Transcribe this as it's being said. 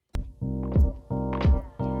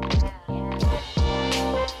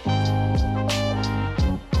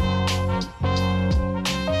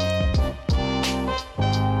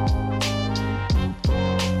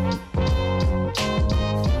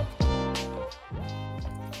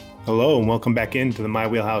Hello, and welcome back into the My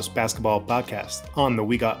Wheelhouse Basketball Podcast on the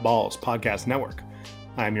We Got Balls Podcast Network.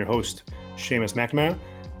 I'm your host, Seamus McNamara.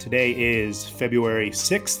 Today is February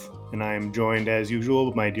 6th, and I'm joined, as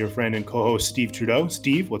usual, by my dear friend and co-host, Steve Trudeau.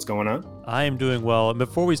 Steve, what's going on? I am doing well. And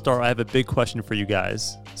before we start, I have a big question for you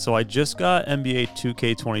guys. So I just got NBA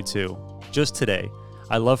 2K22 just today.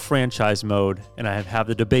 I love franchise mode, and I have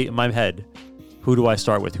the debate in my head. Who do I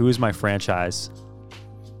start with? Who is my franchise?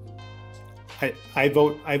 I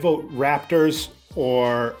vote Raptors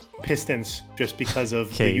or Pistons just because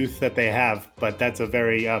of the youth that they have, but that's a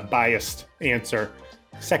very biased answer.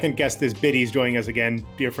 Second guest is Biddies joining us again.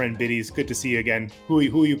 Dear friend Biddies, good to see you again. Who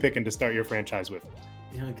are you picking to start your franchise with?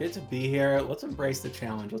 Good to be here. Let's embrace the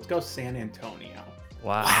challenge. Let's go San Antonio.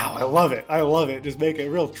 Wow, I love it. Just make it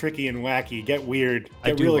real tricky and wacky. Get weird.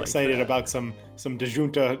 Get real excited about some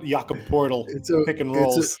DeJunta Jakob Portal pick and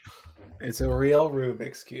rolls. It's a real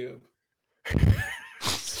Rubik's Cube.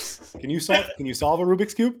 Can you solve a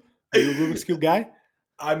Rubik's Cube? Are you a Rubik's Cube guy?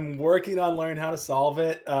 I'm working on learning how to solve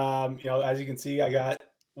it. As you can see, I got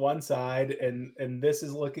one side and this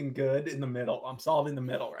is looking good in the middle. I'm solving the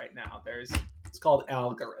middle right now. It's called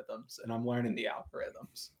algorithms, and I'm learning the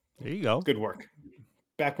algorithms. There you go. Good work.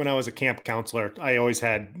 Back when I was a camp counselor, I always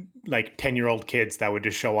had like 10-year-old kids that would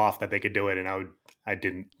just show off that they could do it, and I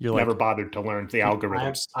never bothered to learn the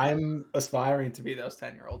algorithms. I'm aspiring to be those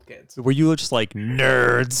 10-year-old kids. Were you just like,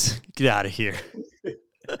 nerds? Get out of here.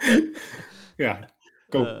 Yeah.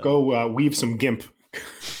 Go weave some GIMP.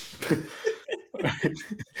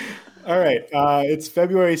 All right. It's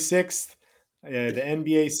February 6th. The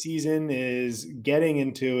NBA season is getting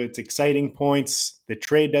into its exciting points. The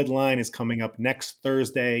trade deadline is coming up next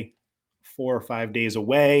Thursday, 4 or 5 days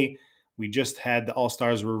away. We just had the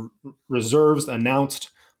All-Stars reserves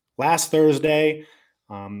announced last Thursday.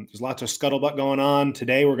 There's lots of scuttlebutt going on.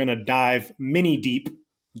 Today we're going to dive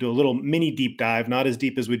do a little mini deep dive, not as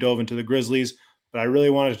deep as we dove into the Grizzlies, but I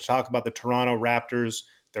really wanted to talk about the Toronto Raptors.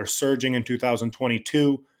 They're surging in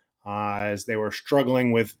 2022 as they were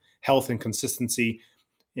struggling with health and consistency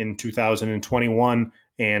in 2021,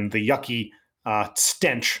 and the yucky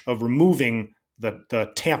stench of removing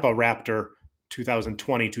the Tampa Raptor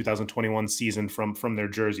 2020-2021 season from their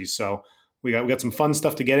jerseys. So we got some fun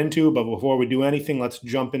stuff to get into, but before we do anything, let's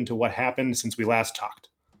jump into what happened since we last talked.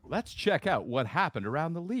 Let's check out what happened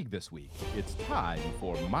around the league this week. It's time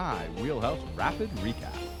for My Wheelhouse Rapid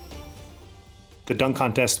Recap. The dunk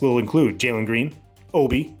contest will include Jalen Green,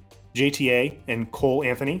 Obi, JTA, and Cole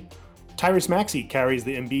Anthony. Tyrese Maxey carries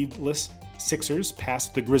the Embiid-less Sixers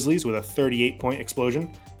past the Grizzlies with a 38-point explosion.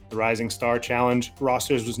 The Rising Star Challenge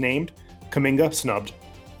rosters was named. Kuminga snubbed.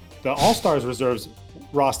 The All-Stars reserves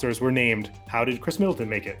rosters were named. How did Chris Middleton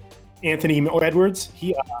make it? Anthony Edwards,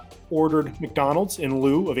 he ordered McDonald's in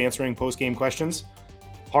lieu of answering post-game questions.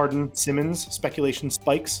 Harden Simmons speculation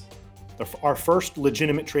spikes. Our first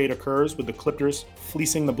legitimate trade occurs with the Clippers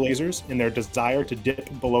fleecing the Blazers in their desire to dip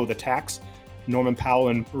below the tax. Norman Powell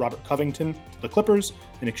and Robert Covington to the Clippers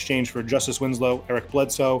in exchange for Justice Winslow, Eric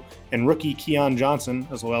Bledsoe, and rookie Keon Johnson,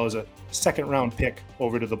 as well as a second-round pick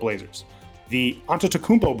over to the Blazers. The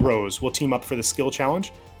Antetokounmpo bros will team up for the skill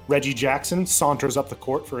challenge. Reggie Jackson saunters up the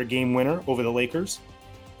court for a game winner over the Lakers.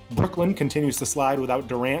 Brooklyn continues to slide without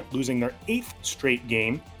Durant, losing their 8th straight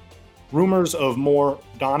game. Rumors of more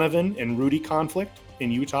Donovan and Rudy conflict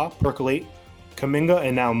in Utah percolate. Kuminga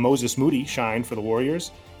and now Moses Moody shine for the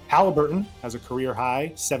Warriors. Halliburton has a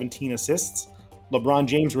career-high 17 assists. LeBron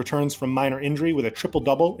James returns from minor injury with a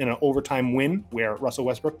triple-double in an overtime win where Russell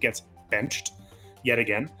Westbrook gets benched yet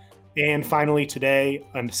again. And finally today,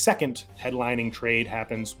 a second headlining trade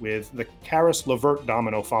happens with the Caris LeVert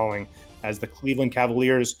domino falling as the Cleveland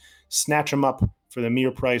Cavaliers snatch him up for the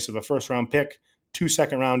mere price of a first-round pick, 2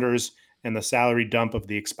 second-rounders, and the salary dump of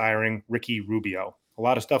the expiring Ricky Rubio. A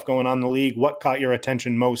lot of stuff going on in the league. What caught your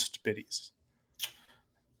attention most, Biddies?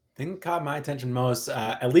 The thing that caught my attention most,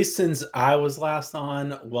 at least since I was last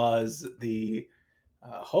on, was the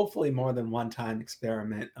hopefully more than one-time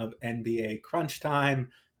experiment of NBA Crunch Time.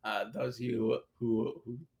 Those of you who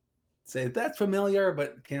say that's familiar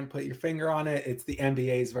but can't put your finger on it, it's the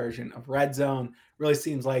NBA's version of Red Zone. Really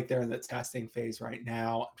seems like they're in the testing phase right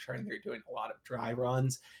now. I'm sure they're doing a lot of dry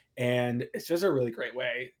runs, and it's just a really great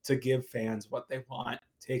way to give fans what they want,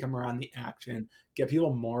 take them around the action, get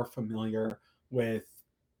people more familiar with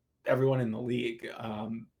everyone in the league.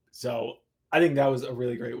 So I think that was a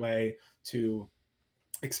really great way to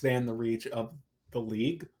expand the reach of the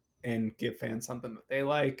league and give fans something that they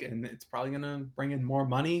like. And it's probably going to bring in more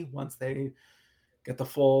money once they get the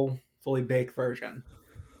fully baked version.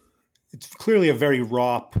 It's clearly a very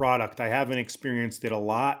raw product. I haven't experienced it a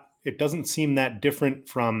lot. it doesn't seem that different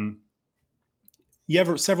from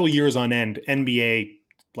several years on end, NBA,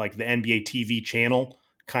 like the NBA TV channel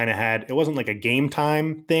kind of had, it wasn't like a game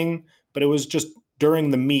time thing, but it was just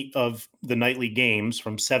during the meat of the nightly games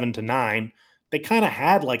from 7 to 9, they kind of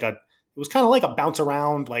had like it was kind of like a bounce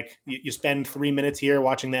around, like you spend 3 minutes here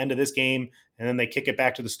watching the end of this game, and then they kick it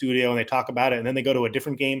back to the studio and they talk about it, and then they go to a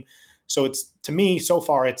different game. So it's, to me, so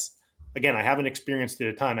far, it's, again, I haven't experienced it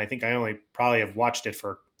a ton. I think I only probably have watched it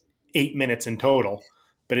for 8 minutes in total.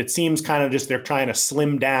 But it seems kind of just they're trying to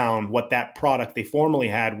slim down what that product they formerly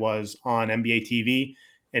had was on NBA TV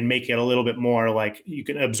and make it a little bit more like you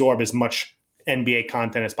can absorb as much NBA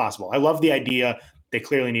content as possible. I love the idea. They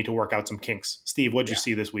clearly need to work out some kinks. Steve, what did you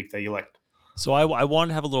see this week that you liked? So I wanted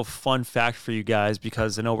to have a little fun fact for you guys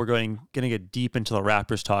because I know we're going to get deep into the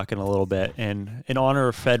Raptors talk in a little bit. And in honor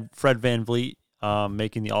of Fred VanVleet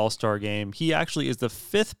making the All-Star game, he actually is the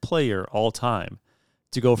 5th player all time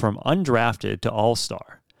to go from undrafted to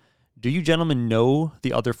All-Star. Do you gentlemen know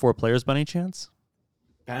the other 4 players by any chance?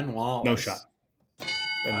 Ben Wallace. No shot.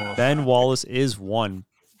 Ben Wallace is one.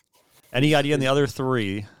 Any idea on the other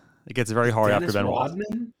 3? It gets very hard Dennis after Ben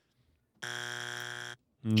Rodman? Wallace.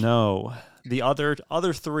 No. The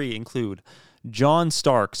other 3 include John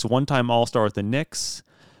Starks, one-time All-Star with the Knicks,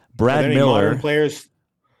 Brad Miller. Modern players?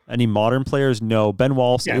 Any modern players? No. Ben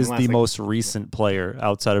Wallace is the like most recent player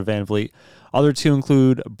outside of VanVleet. Other 2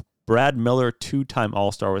 include Brad Miller, 2-time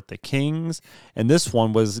All-Star with the Kings. And this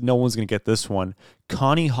one was, no one's going to get this one.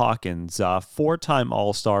 Connie Hawkins, 4-time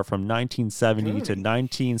All-Star from 1970 to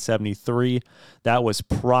 1973. That was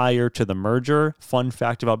prior to the merger. Fun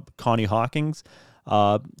fact about Connie Hawkins.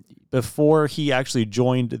 Before he actually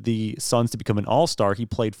joined the Suns to become an All-Star, he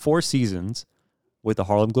played 4 seasons with the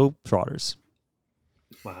Harlem Globetrotters.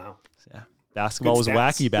 Wow. Yeah. Basketball was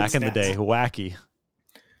wacky back in the day. Wacky.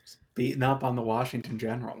 Beating up on the Washington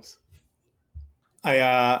Generals.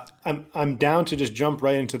 I'm down to just jump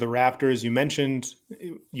right into the Raptors. You mentioned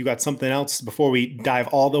you got something else before we dive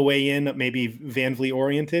all the way in, maybe VanVleet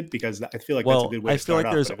oriented, because I feel like that's a good way to start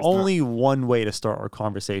off. I feel like there's only one way to start our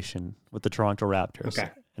conversation with the Toronto Raptors,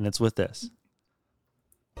 okay, and it's with this.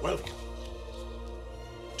 Welcome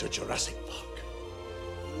to Jurassic Park.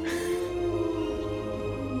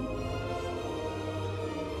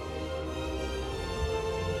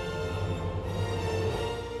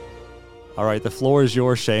 All right, the floor is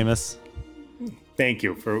yours, Seamus. Thank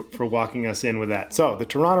you for walking us in with that. So the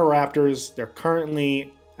Toronto Raptors, they're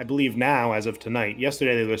currently, I believe now, as of tonight,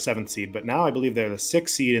 yesterday they were the 7th seed, but now I believe they're the 6th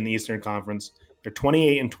seed in the Eastern Conference. They're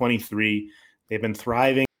 28-23. They've been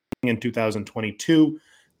thriving in 2022.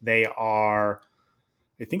 They are,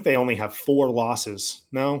 I think they only have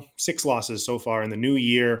 6 losses so far in the new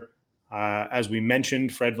year. As we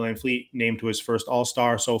mentioned, Fred VanVleet named to his first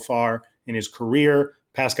All-Star so far in his career.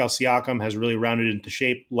 Pascal Siakam has really rounded into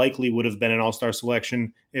shape, likely would have been an All-Star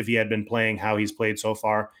selection if he had been playing how he's played so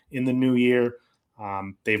far in the new year.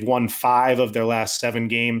 They've won 5 of their last 7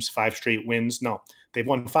 games, 5 straight wins. No, they've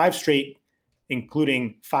won 5 straight,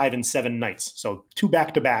 including 5 and 7 nights. So 2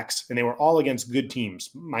 back-to-backs, and they were all against good teams.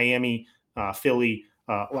 Miami, Philly,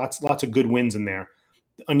 lots of good wins in there.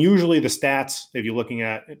 Unusually, the stats, if you're looking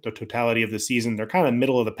at the totality of the season, they're kind of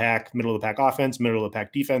middle of the pack offense, middle of the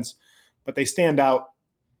pack defense, but they stand out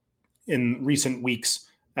in recent weeks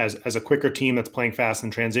as a quicker team that's playing fast in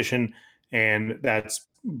transition, and that's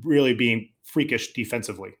really being freakish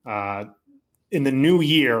defensively. In the new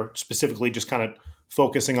year, specifically just kind of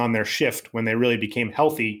focusing on their shift when they really became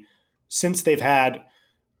healthy, since they've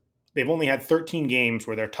only had 13 games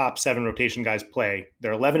where their top 7 rotation guys play.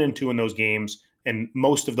 They're 11-2 in those games, and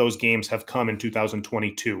most of those games have come in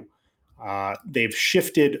 2022. They've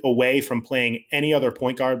shifted away from playing any other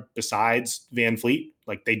point guard besides VanVleet.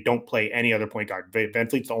 Like, they don't play any other point guard.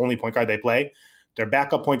 VanVleet's the only point guard they play. Their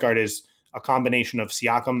backup point guard is a combination of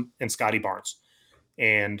Siakam and Scotty Barnes.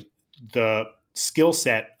 And the skill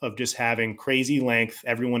set of just having crazy length,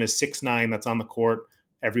 everyone is 6'9" that's on the court.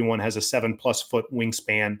 Everyone has a 7+ foot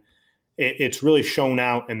wingspan. It's really shown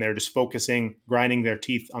out, and they're just focusing, grinding their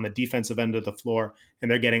teeth on the defensive end of the floor,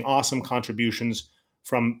 and they're getting awesome contributions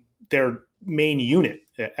from their main unit.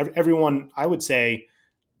 Everyone, I would say,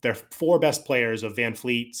 their 4 best players of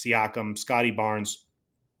VanVleet, Siakam, Scotty Barnes,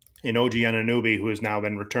 and OG Anunoby, who has now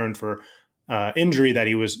been returned for injury that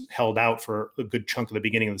he was held out for a good chunk of the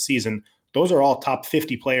beginning of the season. Those are all top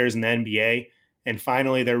 50 players in the NBA. And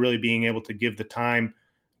finally, they're really being able to give the time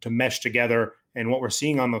to mesh together. And what we're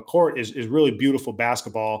seeing on the court is really beautiful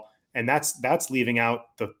basketball. And that's leaving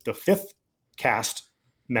out the 5th cast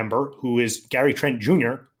member, who is Gary Trent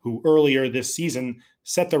Jr., who earlier this season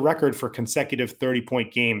set the record for consecutive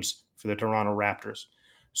 30-point games for the Toronto Raptors.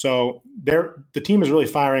 So the team is really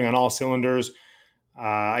firing on all cylinders.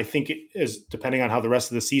 I think it is, depending on how the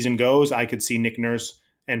rest of the season goes, I could see Nick Nurse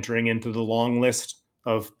entering into the long list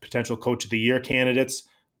of potential coach of the year candidates.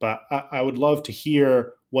 But I would love to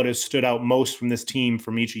hear what has stood out most from this team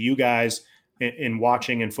from each of you guys in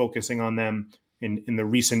watching and focusing on them in the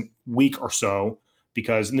recent week or so.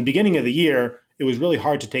 Because in the beginning of the year, it was really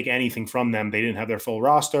hard to take anything from them. They didn't have their full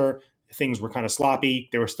roster. Things were kind of sloppy.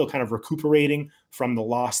 They were still kind of recuperating from the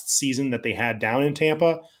lost season that they had down in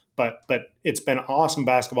Tampa. But it's been awesome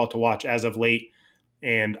basketball to watch as of late.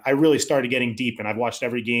 And I really started getting deep, and I've watched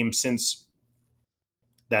every game since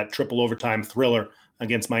that triple overtime thriller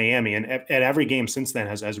against Miami. And at every game since then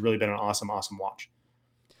has really been an awesome watch.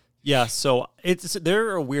 Yeah, so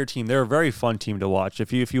they're a weird team. They're a very fun team to watch.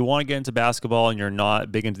 If you want to get into basketball and you're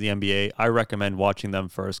not big into the NBA, I recommend watching them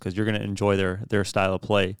first because you're going to enjoy their style of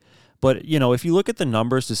play. But, if you look at the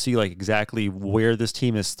numbers to see like exactly where this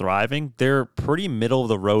team is thriving, they're pretty middle of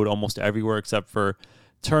the road almost everywhere except for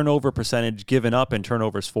turnover percentage given up and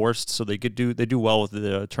turnovers forced. So they do well with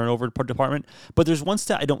the turnover department. But there's one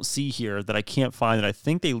stat I don't see here that I can't find that I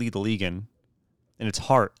think they lead the league in, and it's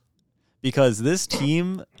heart. Because this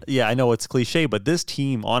team, yeah, I know it's cliche, but this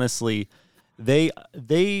team, honestly, they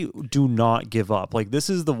do not give up. Like, this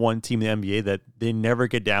is the one team in the NBA that they never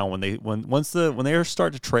get down when they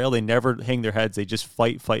start to trail, they never hang their heads. They just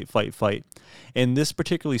fight. And this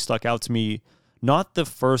particularly stuck out to me, not the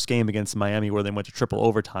first game against Miami where they went to triple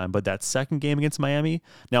overtime, but that second game against Miami.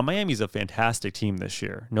 Now, Miami's a fantastic team this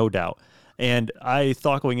year, no doubt. And I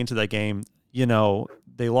thought going into that game,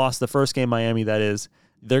 they lost the first game, Miami, that is.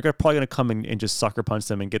 They're probably going to come in and just sucker punch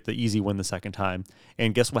them and get the easy win the second time.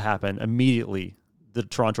 And guess what happened? Immediately, the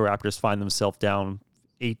Toronto Raptors find themselves down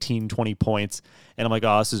 18, 20 points. And I'm like,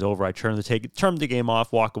 oh, this is over. I turn the game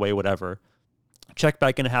off, walk away, whatever. Check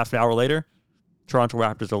back in a half an hour later, Toronto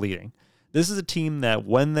Raptors are leading. This is a team that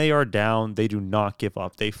when they are down, they do not give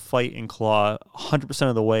up. They fight and claw 100%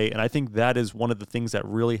 of the way, and I think that is one of the things that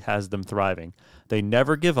really has them thriving. They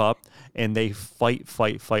never give up, and they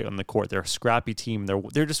fight on the court. They're a scrappy team.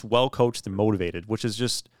 They're just well coached and motivated, which is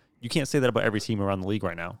just, you can't say that about every team around the league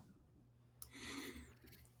right now.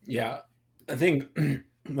 Yeah, I think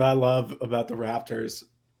what I love about the Raptors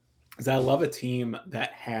is I love a team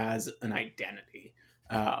that has an identity.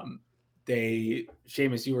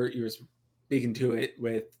 Seamus, you were speaking to it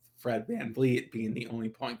with Fred VanVleet being the only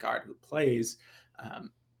point guard who plays.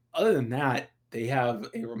 Other than that, they have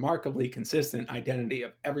a remarkably consistent identity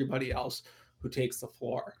of everybody else who takes the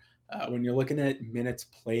floor. When you're looking at minutes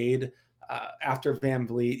played, after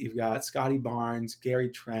VanVleet, you've got Scotty Barnes, Gary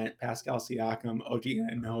Trent, Pascal Siakam, OG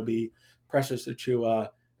Anunoby, Precious Achiuwa,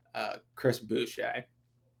 Chris Boucher.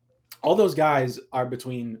 All those guys are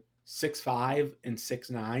between 6'5" and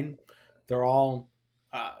 6'9". They're all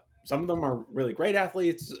some of them are really great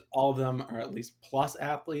athletes. All of them are at least plus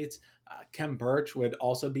athletes. Khem Birch would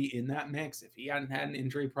also be in that mix if he hadn't had an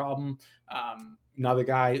injury problem. Another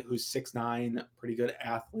guy who's 6'9", pretty good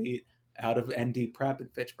athlete out of ND Prep in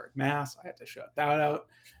Fitchburg, Mass. I have to shout that out.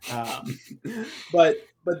 But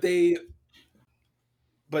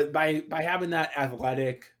by having that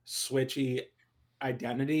athletic, switchy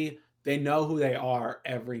identity, they know who they are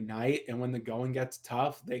every night. And when the going gets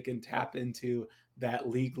tough, they can tap into that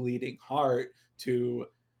league leading heart to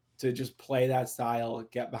just play that style,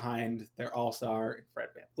 get behind their all-star Fred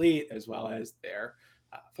VanVleet, as well as their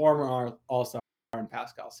former all-star and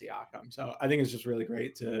Pascal Siakam. So I think it's just really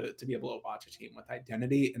great to be able to watch a team with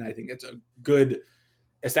identity. And I think it's a good,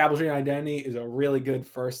 establishing identity is a really good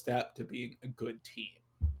first step to being a good team.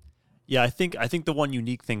 Yeah, I think the one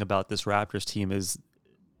unique thing about this Raptors team is,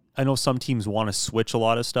 I know some teams want to switch a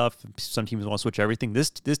lot of stuff. Some teams want to switch everything.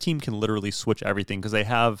 This team can literally switch everything because they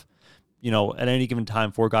have, at any given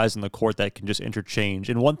time, 4 guys in the court that can just interchange.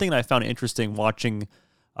 And one thing that I found interesting watching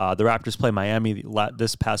the Raptors play Miami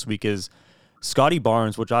this past week is Scotty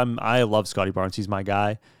Barnes, which I love Scotty Barnes. He's my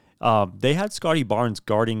guy. They had Scotty Barnes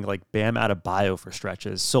guarding like Bam Adebayo for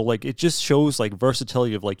stretches. So like it just shows like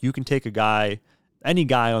versatility of like you can take any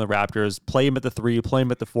guy on the Raptors, play him at the 3, play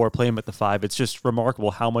him at the 4, play him at the 5. It's just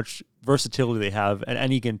remarkable how much versatility they have at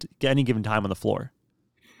any given time on the floor.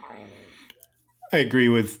 I agree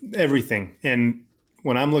with everything. And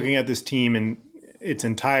when I'm looking at this team in its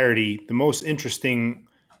entirety, the most interesting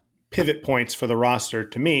pivot points for the roster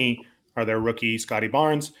to me are their rookie Scotty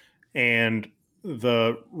Barnes and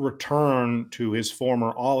the return to his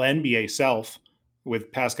former All-NBA self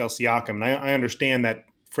with Pascal Siakam. And I understand that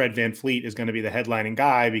Fred VanVleet is going to be the headlining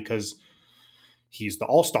guy because he's the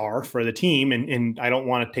all-star for the team. And I don't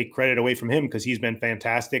want to take credit away from him because he's been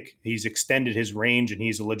fantastic. He's extended his range and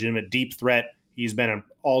he's a legitimate deep threat. He's been an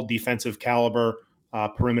all defensive caliber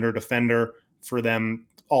perimeter defender for them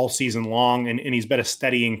all season long, and he's been a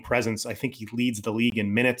steadying presence. I think he leads the league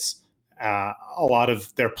in minutes. A lot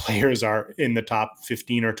of their players are in the top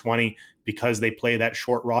 15 or 20 because they play that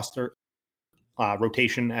short roster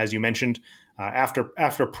rotation, as you mentioned.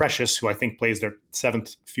 After Precious, who I think plays their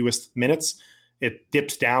 7th fewest minutes, it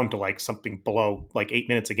dips down to like something below like 8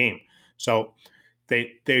 minutes a game. So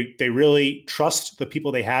they really trust the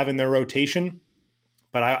people they have in their rotation.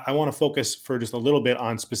 But I want to focus for just a little bit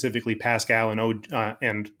on specifically Pascal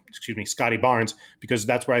and Scotty Barnes, because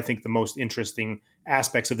that's where I think the most interesting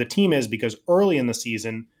aspects of the team is, because early in the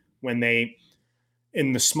season, when they,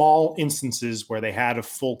 in the small instances where they had a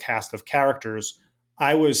full cast of characters,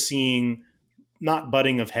 I was seeing not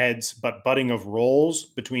butting of heads, but butting of roles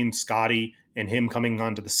between Scotty and him coming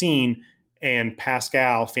onto the scene, and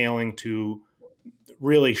Pascal failing to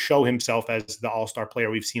really show himself as the all-star player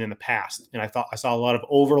we've seen in the past. And I saw a lot of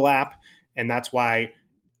overlap, and that's why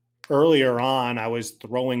earlier on I was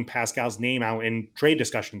throwing Pascal's name out in trade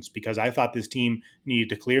discussions, because I thought this team needed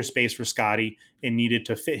to clear space for Scotty and needed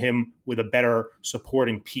to fit him with a better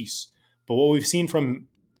supporting piece. But what we've seen from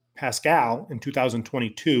Pascal in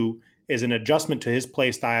 2022 is an adjustment to his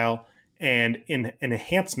play style and an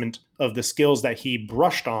enhancement of the skills that he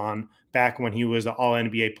brushed on back when he was an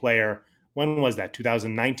all-NBA player. When was that?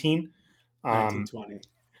 2019? 1920.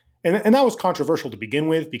 And that was controversial to begin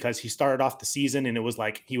with, because he started off the season and it was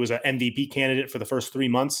like he was an MVP candidate for the first 3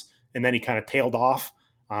 months, and then he kind of tailed off.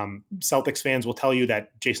 Celtics fans will tell you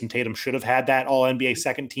that Jason Tatum should have had that all-NBA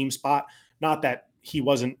second team spot. Not that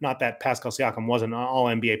Pascal Siakam wasn't an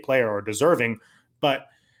all-NBA player or deserving, but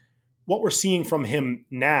what we're seeing from him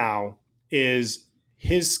now is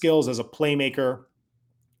his skills as a playmaker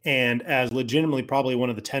and as legitimately probably one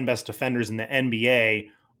of the 10 best defenders in the NBA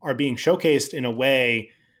are being showcased in a way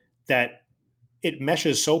that it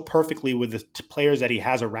meshes so perfectly with the players that he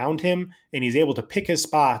has around him, and he's able to pick his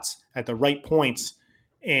spots at the right points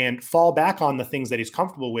and fall back on the things that he's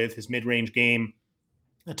comfortable with, his mid-range game,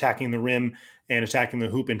 attacking the rim and attacking the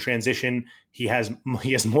hoop in transition. He has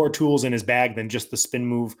more tools in his bag than just the spin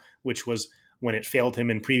move, which was when it failed him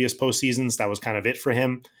in previous postseasons. That was kind of it for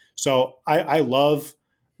him. So I love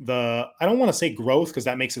I don't want to say growth, because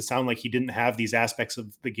that makes it sound like he didn't have these aspects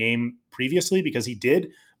of the game previously, because he did,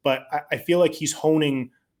 but I feel like he's honing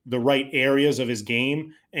the right areas of his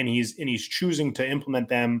game, and he's choosing to implement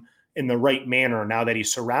them in the right manner now that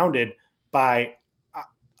he's surrounded by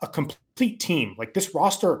a complete team. Like this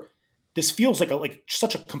roster, this feels like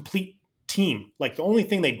such a complete team. Like the only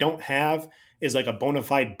thing they don't have is like a bona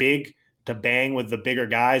fide big to bang with the bigger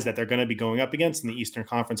guys that they're going to be going up against in the Eastern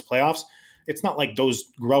Conference playoffs. It's not like those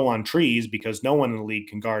grow on trees, because no one in the league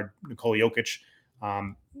can guard Nikola Jokic.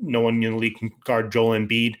 No one in the league can guard Joel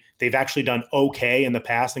Embiid. They've actually done okay in the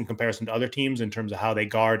past in comparison to other teams in terms of how they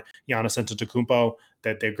guard Giannis Antetokounmpo,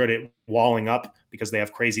 that they're good at walling up because they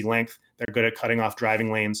have crazy length. They're good at cutting off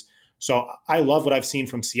driving lanes. So I love what I've seen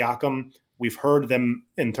from Siakam. We've heard them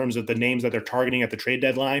in terms of the names that they're targeting at the trade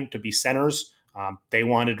deadline to be centers. They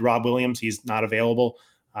wanted Rob Williams. He's not available.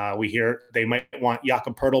 We hear they might want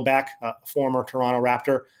Jakob Poeltl back, former Toronto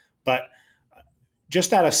Raptor. But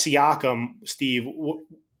just out of Siakam, Steve,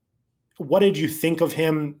 what did you think of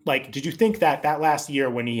him? Like, did you think that last year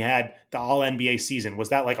when he had the All-NBA season, was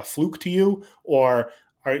that like a fluke to you? Or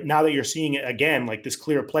now that you're seeing it again, like this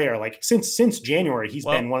clear player, like since January, he's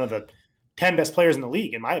been one of the 10 best players in the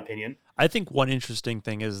league, in my opinion. I think one interesting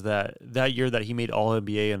thing is that year that he made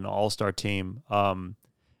All-NBA and All-Star team,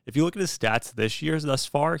 if you look at his stats this year thus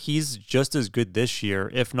far, he's just as good this year,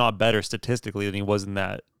 if not better statistically, than he was in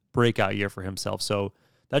that breakout year for himself. So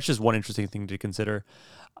that's just one interesting thing to consider.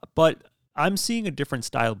 But I'm seeing a different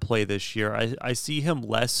style of play this year. I see him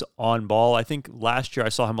less on ball. I think last year I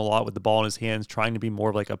saw him a lot with the ball in his hands, trying to be more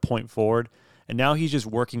of like a point forward. And now he's just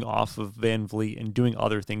working off of Van Vliet and doing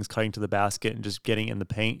other things, cutting to the basket and just getting in the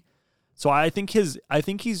paint. So I think he's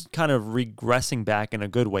kind of regressing back in a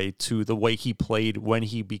good way to the way he played when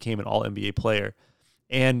he became an All-NBA player.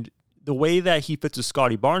 And the way that he fits with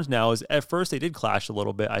Scotty Barnes now is, at first they did clash a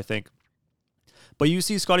little bit, I think. But you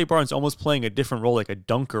see Scotty Barnes almost playing a different role, like a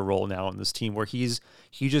dunker role now on this team, where he's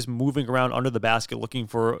just moving around under the basket looking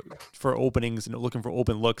for openings and looking for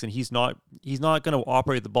open looks, and he's not going to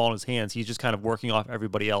operate the ball in his hands. He's just kind of working off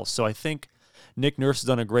everybody else. So I think Nick Nurse has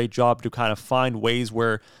done a great job to kind of find ways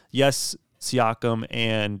where, yes, Siakam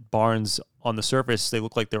and Barnes on the surface, they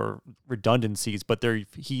look like they're redundancies, but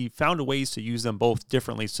he found ways to use them both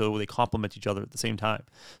differently so they complement each other at the same time.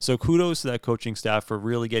 So kudos to that coaching staff for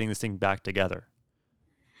really getting this thing back together.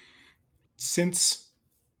 Since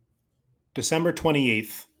December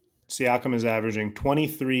 28th, Siakam is averaging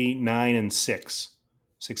 23, 9, and 6.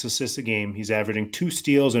 6 assists a game. He's averaging 2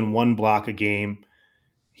 steals and 1 block a game.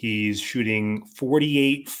 He's shooting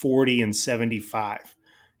 48, 40, and 75.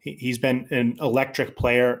 He's been an electric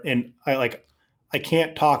player, and I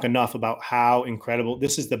can't talk enough about how incredible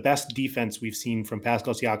this is. The best defense we've seen from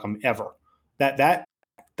Pascal Siakam ever. That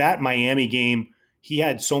Miami game, he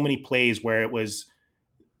had so many plays where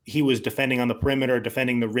he was defending on the perimeter,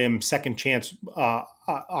 defending the rim, second chance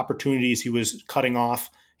opportunities he was cutting off.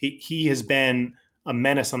 He has been a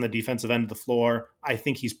menace on the defensive end of the floor. I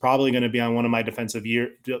think he's probably going to be on one of my defensive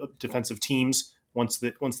teams once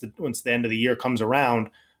the end of the year comes around.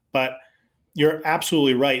 But you're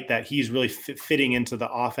absolutely right that he's really fitting into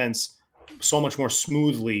the offense so much more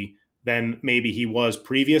smoothly than maybe he was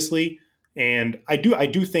previously. And I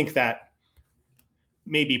do think that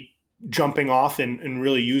maybe jumping off and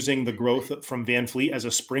really using the growth from Van Fleet as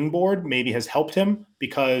a springboard maybe has helped him,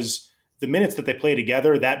 because the minutes that they play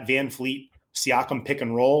together, that Van Fleet Siakam pick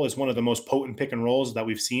and roll is one of the most potent pick and rolls that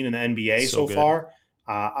we've seen in the NBA so far.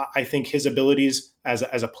 I think his abilities as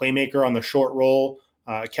a playmaker on the short roll,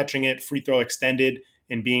 catching it, free throw extended,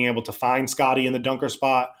 and being able to find Scotty in the dunker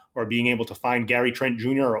spot, or being able to find Gary Trent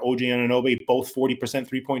Jr. or OG Anunoby, both 40%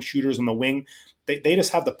 three-point shooters on the wing. They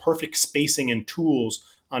just have the perfect spacing and tools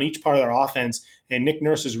on each part of their offense, and Nick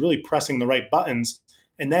Nurse is really pressing the right buttons.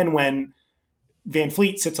 And then when Van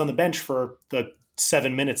Fleet sits on the bench for the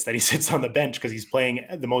 7 minutes that he sits on the bench because he's playing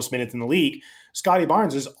the most minutes in the league, Scotty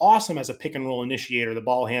Barnes is awesome as a pick and roll initiator, the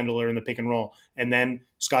ball handler in the pick and roll. And then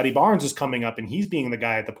Scotty Barnes is coming up and he's being the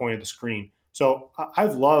guy at the point of the screen. So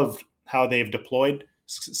I've loved how they've deployed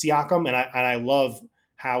Siakam, and I love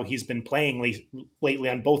how he's been playing lately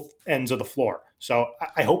on both ends of the floor. So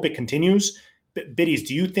I hope it continues. Biddies,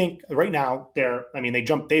 do you think right now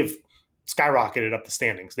they've skyrocketed up the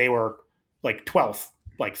standings. They were like 12th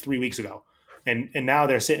like 3 weeks ago. And now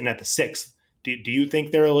they're sitting at the 6th. Do you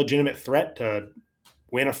think they're a legitimate threat to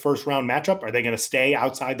win a first round matchup? Are they going to stay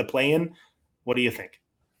outside the play-in? What do you think?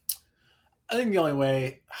 I think the only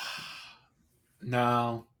way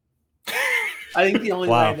no. I think the only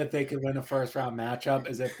way that they could win a first round matchup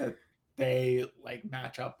is if they like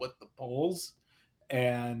match up with the Bulls,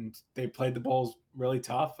 and they played the Bulls really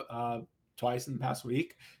tough twice in the past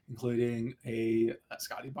week, including a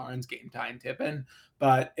Scotty Barnes game tying tip-in.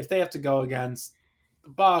 But if they have to go against the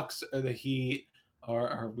Bucks or the Heat,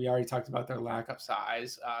 or we already talked about their lack of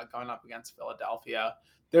size going up against Philadelphia,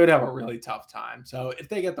 they would have a really tough time. So if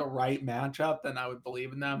they get the right matchup, then I would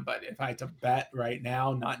believe in them. But if I had to bet right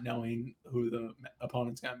now, not knowing who the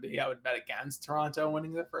opponent's going to be, I would bet against Toronto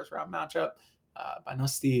winning the first round matchup. But I know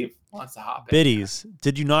Steve wants to hop in. Biddies,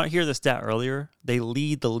 did you not hear the stat earlier? They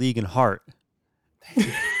lead the league in heart.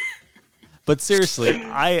 But seriously,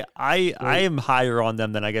 I am higher on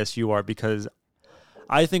them than I guess you are, because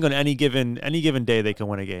I think on any given day they can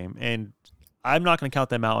win a game, and I'm not going to count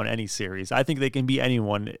them out on any series. I think they can beat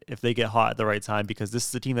anyone if they get hot at the right time, because this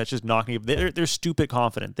is a team that's just knocking. They're stupid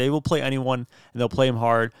confident. They will play anyone, and they'll play them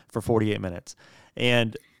hard for 48 minutes.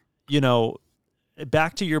 And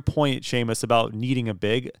back to your point, Seamus, about needing a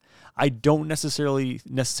big, I don't necessarily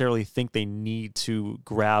think they need to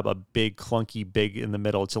grab a big, clunky big in the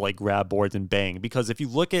middle to like grab boards and bang. Because if you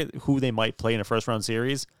look at who they might play in a first round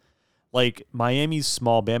series, like Miami's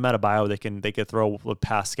small, Bam Adebayo, they could throw with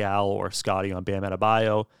Pascal or Scotty on Bam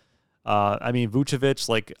Adebayo. Vucevic,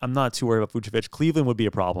 like I'm not too worried about Vucevic. Cleveland would be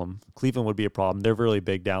a problem. They're really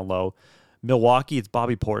big down low. Milwaukee, it's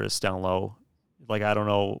Bobby Portis down low. Like I don't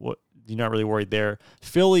know what. You're not really worried there.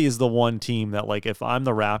 Philly is the one team that, like, if I'm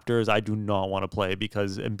the Raptors, I do not want to play,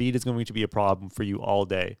 because Embiid is going to be a problem for you all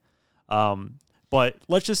day. But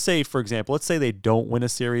let's just say, for example, let's say they don't win a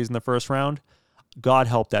series in the first round. God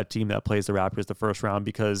help that team that plays the Raptors the first round,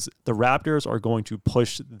 because the Raptors are going to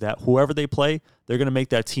push that whoever they play, they're going to make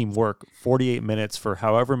that team work 48 minutes for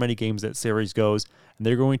however many games that series goes, and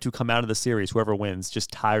they're going to come out of the series, whoever wins,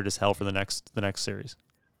 just tired as hell for the next series.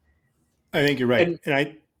 I think you're right.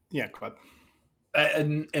 Yeah, go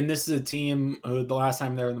ahead. And this is a team who the last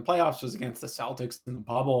time they were in the playoffs was against the Celtics in the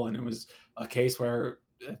bubble, and it was a case where,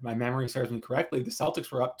 if my memory serves me correctly, the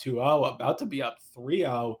Celtics were up 2-0, about to be up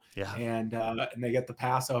 3-0, and they get the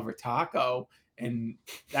pass over Taco, and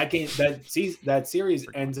that series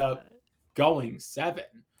ends up going 7.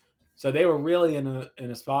 So they were really in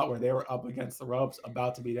a spot where they were up against the ropes,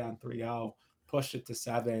 about to be down 3-0. Pushed it to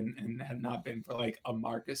 7, and had not been for like a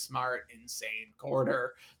Marcus Smart insane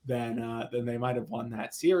quarter, then they might have won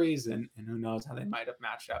that series, and who knows how they might have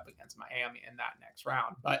matched up against Miami in that next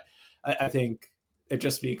round. But I think it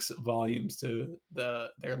just speaks volumes to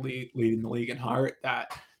their leading the league in heart,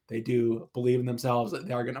 that They do believe in themselves that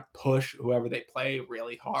they are going to push whoever they play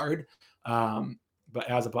really hard. But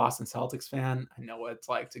as a Boston Celtics fan, I know what it's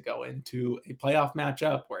like to go into a playoff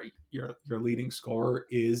matchup where your leading scorer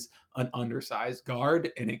is an undersized guard,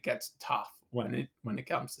 and it gets tough when it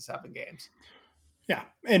comes to 7 games. Yeah,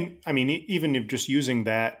 and I mean, even if just using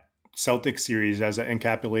that Celtics series as an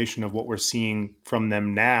encapsulation of what we're seeing from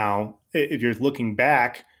them now, if you're looking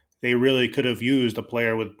back, they really could have used a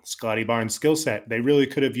player with Scotty Barnes' skill set. They really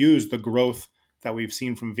could have used the growth that we've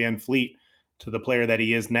seen from Van Fleet to the player that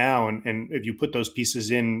he is now. And if you put those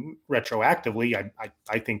pieces in retroactively,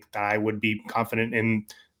 I think that I would be confident in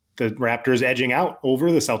the Raptors edging out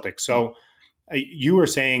over the Celtics. So you were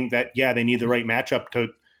saying that, yeah, they need the right matchup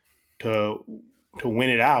to win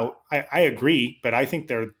it out. I agree, but I think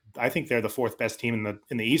they're the 4th best team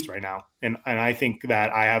in the East right now. And I think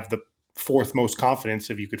that I have the 4th most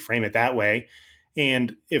confidence, if you could frame it that way.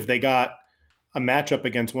 And if they got a matchup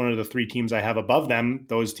against one of the 3 teams I have above them,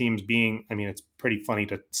 those teams being, I mean, it's pretty funny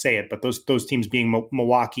to say it, but those teams being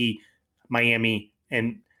Milwaukee, Miami,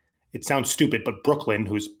 and it sounds stupid, but Brooklyn,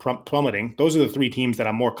 who's plummeting, those are the 3 teams that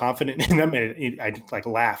I'm more confident in them. And I like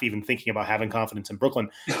laugh even thinking about having confidence in Brooklyn,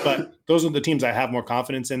 but those are the teams I have more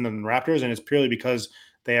confidence in than the Raptors. And it's purely because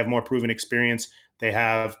they have more proven experience. They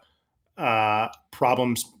have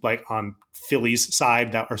problems like on Philly's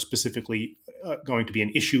side that are specifically going to be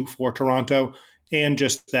an issue for Toronto, and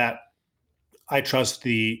just that I trust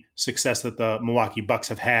the success that the Milwaukee Bucks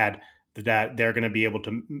have had, that they're going to be able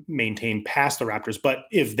to maintain past the Raptors. But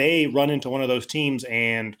if they run into one of those teams,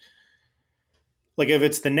 and like if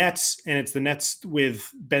it's the Nets and it's the Nets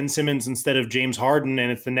with Ben Simmons instead of James Harden,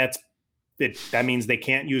 and it's the Nets, that means they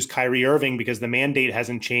can't use Kyrie Irving because the mandate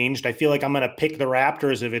hasn't changed. I feel like I'm going to pick the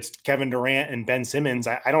Raptors if it's Kevin Durant and Ben Simmons.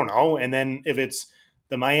 I don't know. And then if it's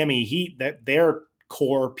the Miami Heat, that their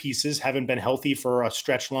core pieces haven't been healthy for a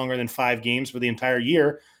stretch longer than 5 games for the entire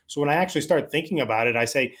year. So when I actually start thinking about it, I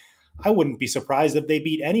say, I wouldn't be surprised if they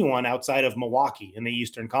beat anyone outside of Milwaukee in the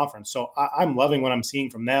Eastern Conference. So I'm loving what I'm seeing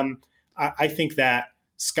from them. I think that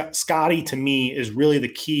Scotty, to me, is really the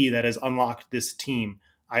key that has unlocked this team.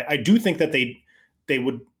 I do think that they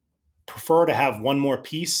would prefer to have one more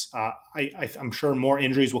piece. I'm sure more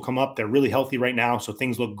injuries will come up. They're really healthy right now, so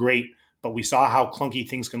things look great. But we saw how clunky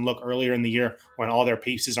things can look earlier in the year when all their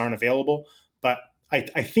pieces aren't available. But I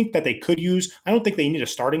think that they could use – I don't think they need a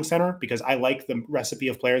starting center because I like the recipe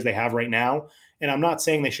of players they have right now. And I'm not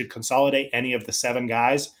saying they should consolidate any of the 7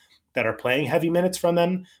 guys that are playing heavy minutes from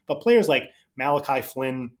them. But players like Malachi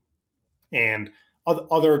Flynn and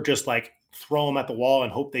other just like throw them at the wall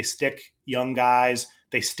and hope they stick young guys.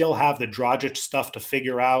 They still have the Dragic stuff to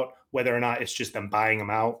figure out whether or not it's just them buying them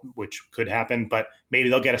out, which could happen, but maybe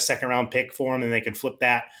they'll get a 2nd-round pick for them and they can flip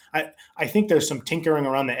that. I think there's some tinkering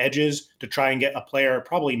around the edges to try and get a player,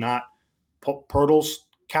 probably not Pirtle's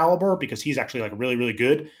caliber because he's actually like really, really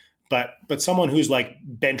good, but someone who's like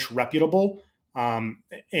bench reputable. And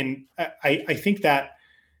I think that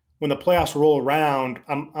when the playoffs roll around,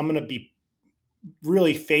 I'm going to be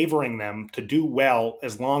really favoring them to do well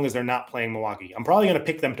as long as they're not playing Milwaukee. I'm probably going to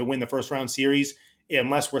pick them to win the 1st-round series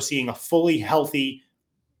unless we're seeing a fully healthy,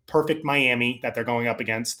 perfect Miami that they're going up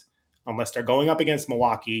against, unless they're going up against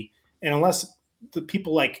Milwaukee, and unless the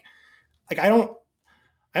people I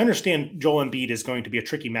understand Joel Embiid is going to be a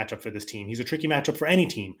tricky matchup for this team. He's a tricky matchup for any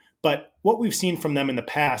team. But what we've seen from them in the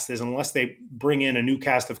past is unless they bring in a new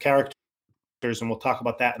cast of characters, and we'll talk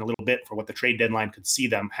about that in a little bit for what the trade deadline could see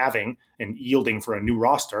them having and yielding for a new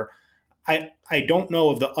roster, I don't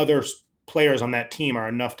know if the other players on that team are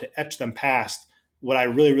enough to etch them past what I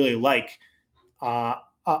really, really like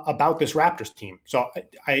about this Raptors team. So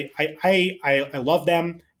I love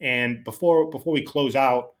them. And before we close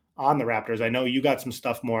out on the Raptors, I know you got some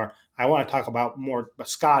stuff more. I want to talk about more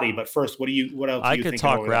Scotty, but first, what else? I could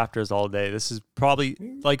talk Raptors all day. This is probably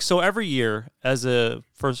so every year as a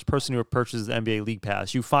first person who purchases the NBA League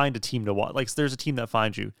Pass, you find a team to watch. Like there's a team that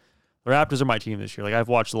finds you. The Raptors are my team this year. Like I've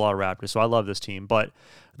watched a lot of Raptors, so I love this team. But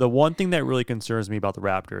the one thing that really concerns me about the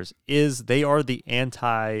Raptors is they are the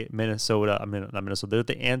anti-Minnesota. Not Minnesota. They're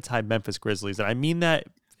the anti-Memphis Grizzlies, and I mean that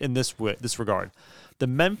in this regard. The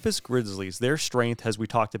Memphis Grizzlies, their strength, as we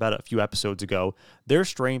talked about a few episodes ago, their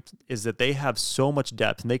strength is that they have so much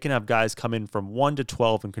depth, and they can have guys come in from 1 to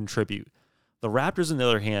 12 and contribute. The Raptors, on the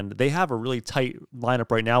other hand, they have a really tight lineup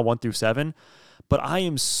right now, 1 through 7. But I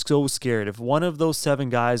am so scared if one of those 7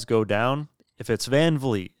 guys go down, if it's Van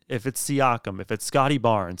Vliet, if it's Siakam, if it's Scotty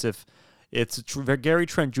Barnes, if it's Gary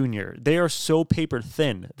Trent Jr., they are so paper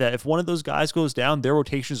thin that if one of those guys goes down, their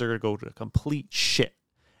rotations are going to go to complete shit.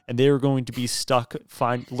 And they are going to be stuck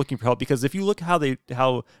looking for help. Because if you look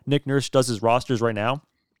how Nick Nurse does his rosters right now,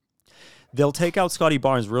 they'll take out Scotty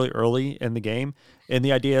Barnes really early in the game. And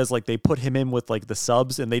the idea is like they put him in with like the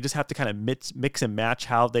subs, and they just have to kind of mix and match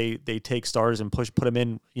how they take starters and put him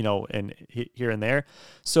in, and here and there.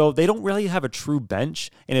 So they don't really have a true bench.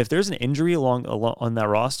 And if there's an injury along on that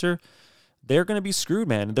roster, they're going to be screwed,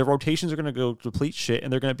 man. Their rotations are going to go complete shit,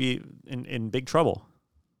 and they're going to be in big trouble.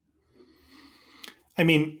 I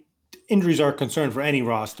mean, injuries are a concern for any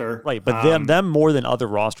roster. Right, but them more than other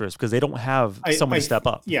rosters because they don't have someone to step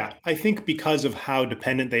up. Yeah, I think because of how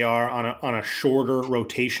dependent they are on a shorter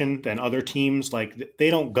rotation than other teams, like they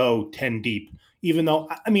don't go 10 deep. Even though,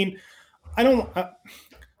 I mean, I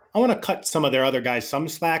want to cut some of their other guys some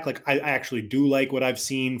slack. Like I actually do like what I've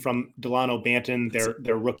seen from Delano Banton,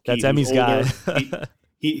 their rookie. That's Emmy's guy.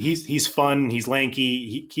 He's fun. He's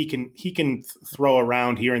lanky. He can throw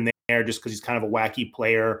around here and there just because he's kind of a wacky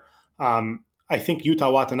player. I think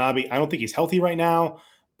Yuta Watanabe, I don't think he's healthy right now,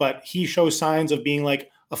 but he shows signs of being like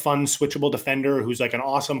a fun switchable defender who's like an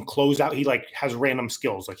awesome closeout. He like has random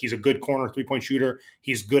skills. Like he's a good corner 3-point shooter.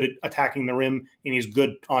 He's good at attacking the rim, and he's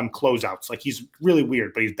good on closeouts. Like he's really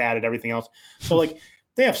weird, but he's bad at everything else. So like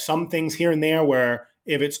they have some things here and there where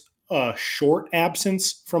if it's a short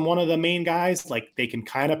absence from one of the main guys, like they can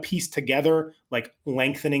kind of piece together, like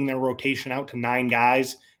lengthening their rotation out to 9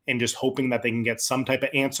 guys and just hoping that they can get some type of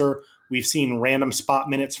answer. We've seen random spot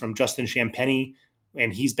minutes from Justin Champagnie,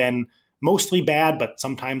 and he's been mostly bad, but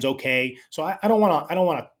sometimes okay. So I don't want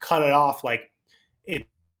to cut it off like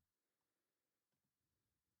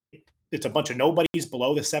it's a bunch of nobodies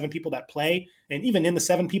below the 7 people that play. And even in the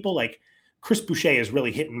 7 people, like Chris Boucher is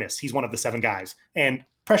really hit and miss. He's one of the 7 guys. And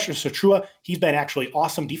Precious Achiuwa, he's been actually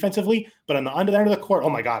awesome defensively, but on the under end of the court, oh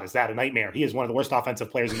my God, is that a nightmare? He is one of the worst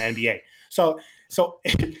offensive players in the NBA. So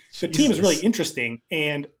the team is really interesting.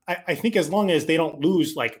 And I think as long as they don't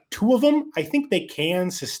lose like 2 of them, I think they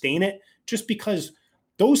can sustain it just because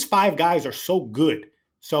those 5 guys are so good.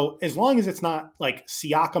 So as long as it's not like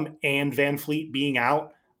Siakam and Van Fleet being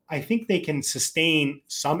out, I think they can sustain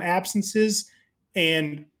some absences.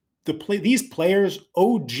 And these players,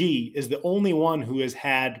 OG is the only one who has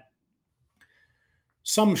had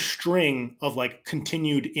some string of like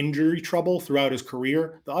continued injury trouble throughout his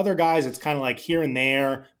career. The other guys, it's kind of like here and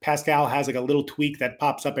there. Pascal has like a little tweak that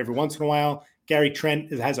pops up every once in a while. Gary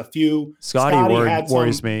Trent has a few. Scotty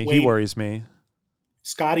worries me. He worries me.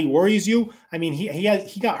 Scotty worries you. I mean,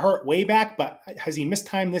 he got hurt way back, but has he missed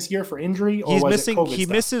time this year for injury? Or He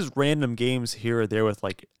misses random games here or there with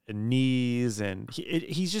like knees, and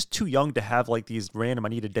he's just too young to have like these random. I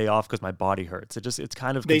need a day off because my body hurts. It's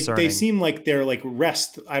kind of concerning. They seem like they're like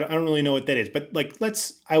rest. I don't really know what that is, but like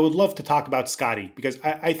I would love to talk about Scotty because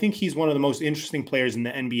I think he's one of the most interesting players in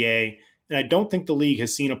the NBA, and I don't think the league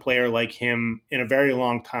has seen a player like him in a very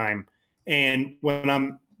long time. And when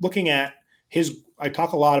I'm looking at I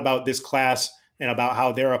talk a lot about this class and about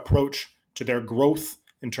how their approach to their growth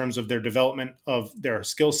in terms of their development of their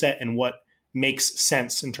skill set and what makes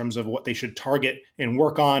sense in terms of what they should target and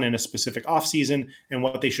work on in a specific offseason and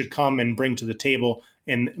what they should come and bring to the table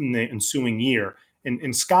in the ensuing year.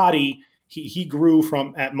 And Scotty, he grew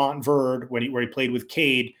from at Montverde where he played with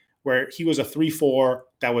Cade, where he was a 3-4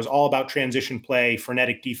 that was all about transition play,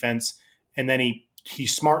 frenetic defense. And then he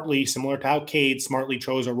smartly, similar to how Cade smartly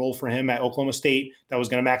chose a role for him at Oklahoma State that was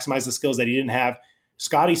going to maximize the skills that he didn't have.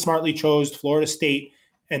 Scotty smartly chose Florida State,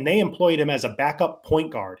 and they employed him as a backup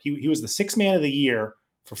point guard. He was the 6th man of the year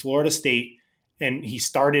for Florida State, and he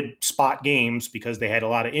started spot games because they had a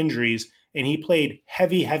lot of injuries, and he played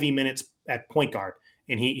heavy minutes at point guard.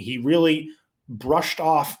 And he really brushed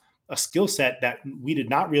off a skill set that we did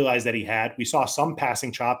not realize that he had. We saw some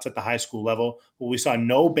passing chops at the high school level, but we saw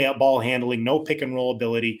no ball handling, no pick and roll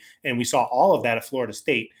ability. And we saw all of that at Florida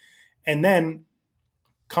State. And then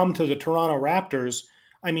come to the Toronto Raptors.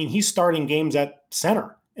 I mean, he's starting games at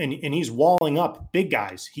center and he's walling up big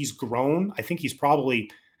guys. He's grown. I think he's probably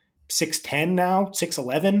 6'10 now,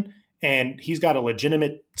 6'11. And he's got a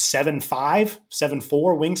legitimate 7'5", 7'4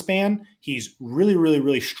 wingspan. He's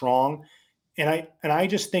really strong. And I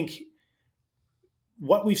just think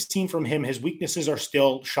what we've seen from him, his weaknesses are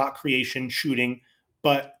still shot creation, shooting,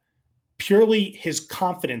 but purely his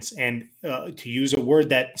confidence and to use a word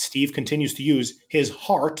that Steve continues to use, his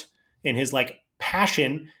heart and his like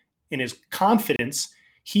passion and his confidence,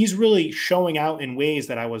 he's really showing out in ways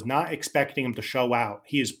that I was not expecting him to show out.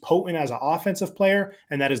 He is potent as an offensive player,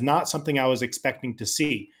 and that is not something I was expecting to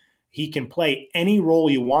see. He can play any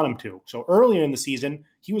role you want him to. So earlier in the season,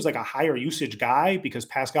 he was like a higher usage guy because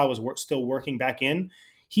Pascal was still working back in.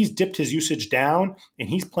 He's dipped his usage down, and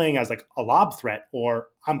he's playing as like a lob threat, or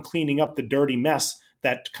I'm cleaning up the dirty mess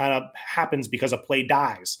that kind of happens because a play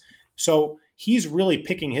dies. So he's really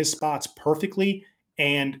picking his spots perfectly.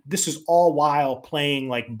 And this is all while playing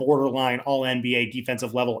like borderline all NBA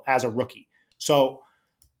defensive level as a rookie. So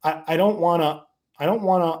I don't want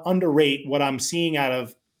to underrate what I'm seeing out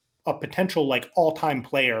of a potential like all-time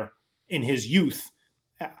player in his youth.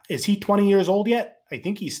 Is he 20 years old yet? I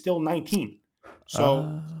think he's still 19.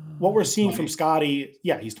 So what we're seeing 20. from Scotty,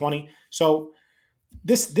 yeah, he's 20. So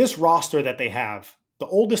this roster that they have, the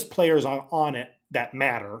oldest players on it that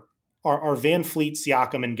matter are Van Fleet,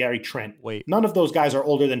 Siakam, and Gary Trent. Wait. None of those guys are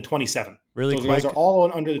older than 27. Really those quick, guys are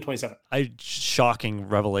all under the 27. Shocking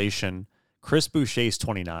revelation. Chris Boucher's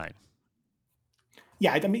 29.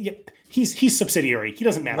 Yeah, I mean, he's subsidiary. He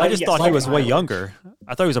doesn't matter. I just thought he was way younger.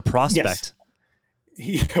 I thought he was a prospect. Yes.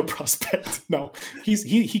 He's a prospect. No,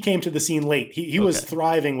 he came to the scene late. He was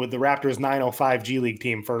thriving with the Raptors 905 G League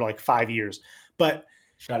team for like 5 years. But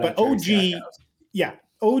OG, yeah,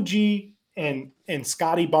 OG and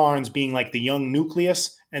Scotty Barnes being like the young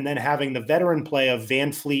nucleus, and then having the veteran play of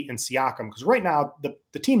Van Fleet and Siakam. Because right now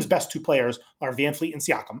the team's best two players are Van Fleet and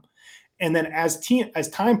Siakam. And then as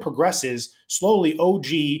time progresses, slowly OG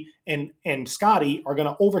and Scotty are going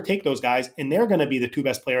to overtake those guys, and they're going to be the two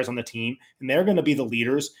best players on the team, and they're going to be the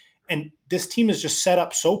leaders. And this team is just set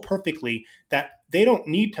up so perfectly that they don't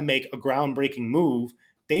need to make a groundbreaking move.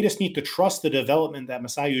 They just need to trust the development that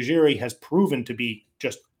Masai Ujiri has proven to be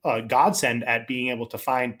just a godsend at being able to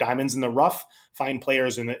find diamonds in the rough, find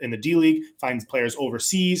players in the D League, find players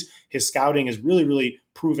overseas. His scouting is really, really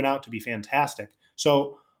proven out to be fantastic.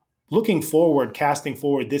 So looking forward, casting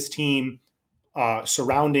forward this team,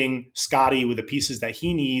 surrounding Scotty with the pieces that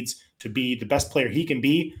he needs to be the best player he can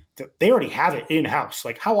be, they already have it in-house.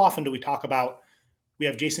 Like, how often do we talk about, we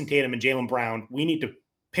have Jason Tatum and Jaylen Brown, we need to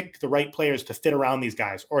pick the right players to fit around these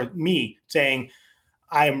guys? Or me saying,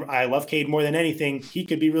 I love Cade more than anything. He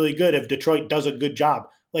could be really good if Detroit does a good job.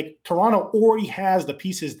 Like, Toronto already has the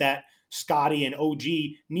pieces that Scotty and OG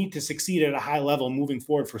need to succeed at a high level moving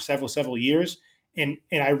forward for several years. And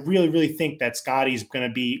I really, really think that Scotty's going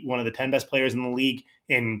to be one of the 10 best players in the league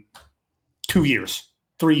in 2 years,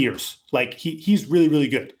 3 years. Like, he's really, really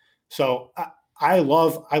good. So I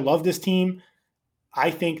love this team.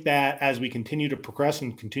 I think that as we continue to progress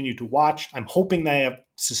and continue to watch, I'm hoping they have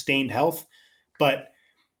sustained health. But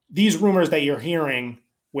these rumors that you're hearing,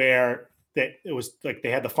 where that it was like they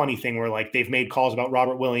had the funny thing where like they've made calls about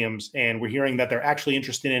Robert Williams, and we're hearing that they're actually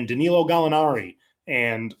interested in Danilo Gallinari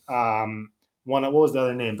and what was the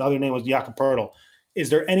other name? The other name was Jakob Poeltl. Is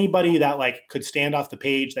there anybody that like could stand off the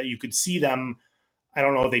page that you could see them? I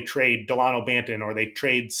don't know if they trade Delano Banton or they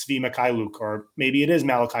trade Svi Mikhailuk, or maybe it is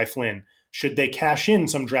Malachi Flynn. Should they cash in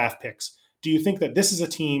some draft picks? Do you think that this is a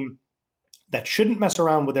team that shouldn't mess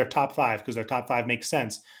around with their top five because their top five makes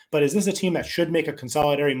sense? But is this a team that should make a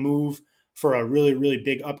consolidatory move for a really, really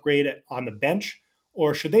big upgrade on the bench?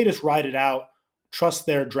 Or should they just ride it out, trust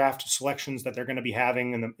their draft selections that they're going to be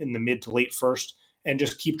having in the mid to late first, and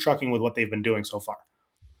just keep trucking with what they've been doing so far?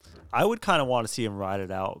 I would kind of want to see them ride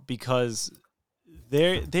it out because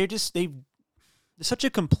they're such a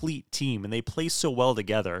complete team and they play so well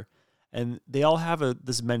together, and they all have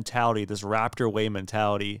this mentality, this Raptor way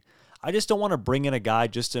mentality. I just don't want to bring in a guy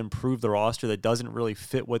just to improve the roster that doesn't really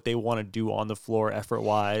fit what they want to do on the floor effort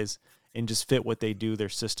wise and just fit what they do, their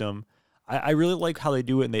system. I really like how they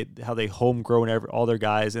do it, and how they homegrown all their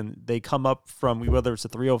guys, and they come up from, whether it's the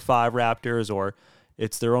 305 Raptors or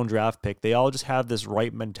it's their own draft pick. They all just have this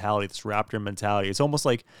right mentality, this Raptor mentality. It's almost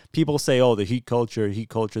like people say, oh, the Heat culture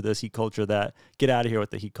this, Heat culture that. Get out of here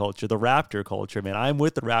with the Heat culture. The Raptor culture, man. I'm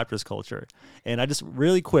with the Raptors culture. And I just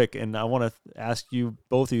really quick, and I want to ask you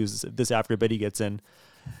both of you this after Betty gets in.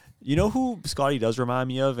 You know who Scotty does remind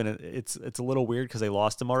me of? And it's a little weird because they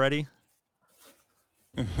lost him already.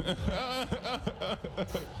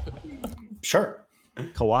 Sure.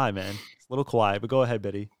 Kawhi, man. It's a little Kawhi, but go ahead,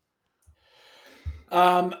 Betty.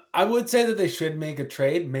 I would say that they should make a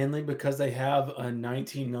trade, mainly because they have a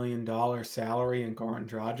 $19 million salary in Goran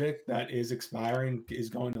Dragic that is expiring, is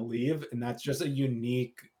going to leave. And that's just a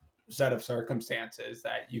unique set of circumstances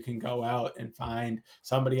that you can go out and find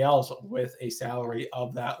somebody else with a salary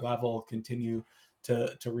of that level, continue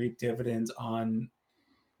to reap dividends on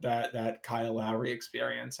that Kyle Lowry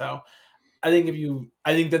experience. So I think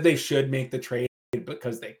that they should make the trade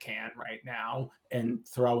because they can right now and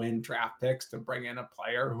throw in draft picks to bring in a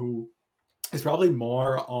player who is probably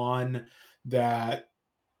more on that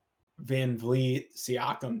Van Vliet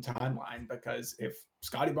Siakam timeline, because if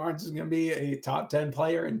Scotty Barnes is going to be a top 10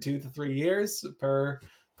 player in 2 to 3 years per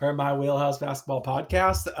my Wheelhouse Basketball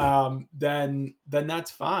podcast, then that's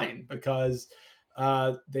fine, because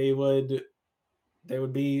they would they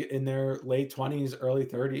would be in their late 20s, early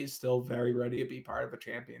 30s, still very ready to be part of a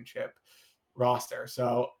championship roster.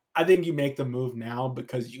 So I think you make the move now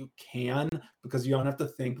because you can, because you don't have to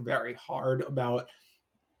think very hard about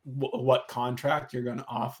what contract you're going to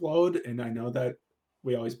offload. And I know that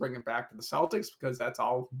we always bring it back to the Celtics because that's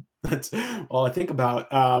all I think about.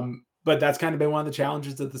 But that's kind of been one of the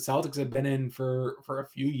challenges that the Celtics have been in for a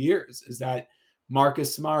few years, is that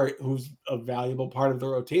Marcus Smart, who's a valuable part of the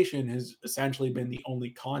rotation, has essentially been the only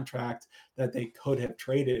contract that they could have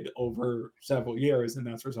traded over several years, and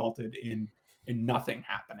that's resulted in nothing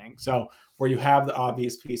happening. So where you have the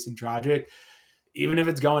obvious piece in Dragic, even if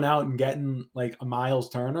it's going out and getting like a Miles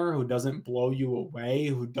Turner who doesn't blow you away,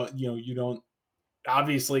 who don't, you don't,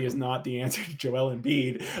 obviously is not the answer to Joel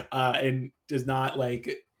Embiid, and does not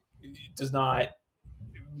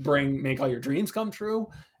make all your dreams come true.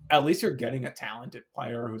 At least you're getting a talented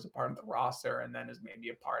player who's a part of the roster and then is maybe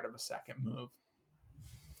a part of a second move.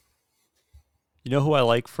 You know who I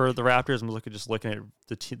like for the Raptors? I'm looking at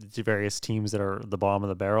the various teams that are at the bottom of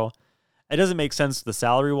the barrel. It doesn't make sense the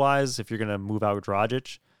salary wise if you're going to move out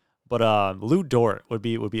Dragic, but Lou Dort would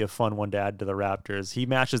be a fun one to add to the Raptors. He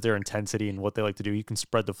matches their intensity and what they like to do. He can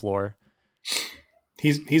spread the floor.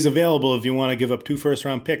 He's available if you want to give up 2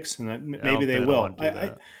 first-round picks, and maybe they will.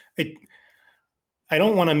 I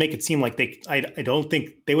don't want to make it seem like I don't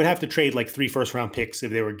think they would have to trade like 3 first-round picks if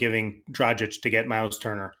they were giving Dragic to get Miles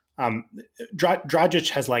Turner. Dragic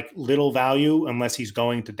has like little value unless he's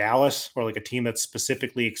going to Dallas or like a team that's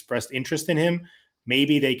specifically expressed interest in him.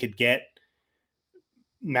 Maybe they could get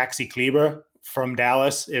Maxi Kleber from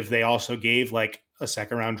Dallas if they also gave like a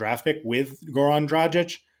second-round draft pick with Goran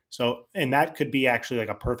Dragic. So, and that could be actually like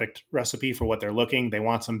a perfect recipe for what they're looking. They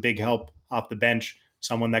want some big help off the bench,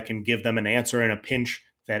 someone that can give them an answer in a pinch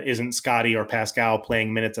that isn't Scotty or Pascal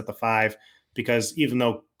playing minutes at the 5, because even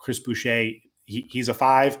though Chris Boucher, he's a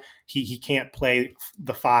 5, he can't play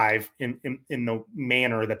the 5 in the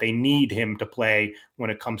manner that they need him to play when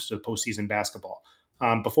it comes to postseason basketball.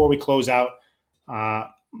 Before we close out,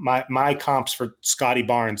 my comps for Scotty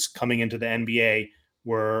Barnes coming into the NBA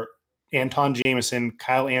were Anton Jameson,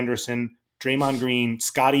 Kyle Anderson, Draymond Green,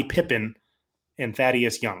 Scottie Pippen, and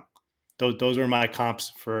Thaddeus Young. Those are my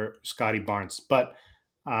comps for Scotty Barnes. But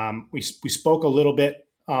we spoke a little bit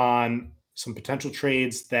on some potential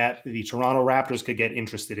trades that the Toronto Raptors could get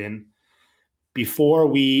interested in. Before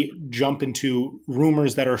we jump into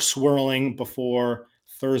rumors that are swirling before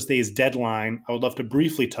Thursday's deadline, I would love to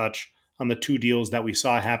briefly touch on the 2 deals that we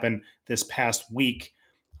saw happen this past week.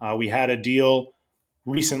 We had a deal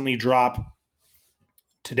recently drop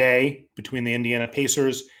today between the Indiana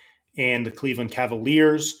Pacers and the Cleveland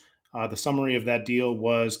Cavaliers. The summary of that deal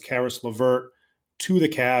was Caris LeVert to the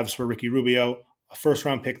Cavs for Ricky Rubio, a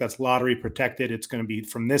first-round pick that's lottery protected. It's going to be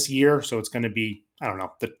from this year, so it's going to be,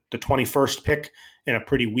 the 21st pick in a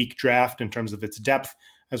pretty weak draft in terms of its depth,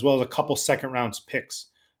 as well as a couple second-round picks.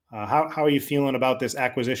 How are you feeling about this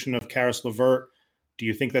acquisition of Caris LeVert? Do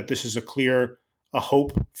you think that this is a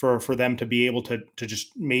hope for them to be able to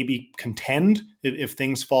just maybe contend if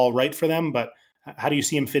things fall right for them? But how do you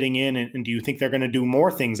see him fitting in? And do you think they're going to do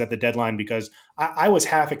more things at the deadline? Because I was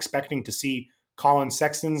half expecting to see Colin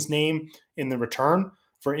Sexton's name in the return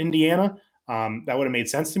for Indiana. That would have made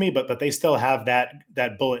sense to me, but they still have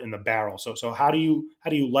that bullet in the barrel. So how do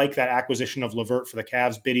you like that acquisition of LeVert for the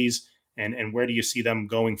Cavs biddies, and where do you see them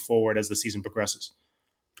going forward as the season progresses?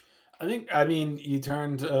 I mean, you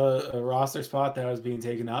turned a roster spot that was being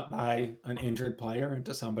taken up by an injured player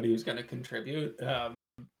into somebody who's going to contribute.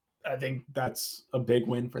 I think that's a big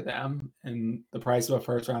win for them. And the price of a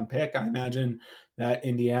first-round pick, I imagine that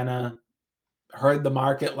Indiana heard the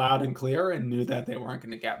market loud and clear and knew that they weren't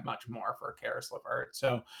going to get much more for Caris LeVert.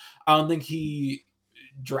 So I don't think he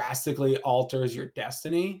drastically alters your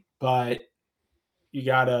destiny, but you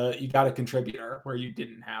got a contributor where you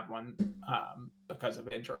didn't have one because of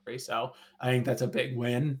injury. So I think that's a big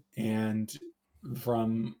win. And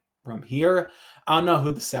from here, I don't know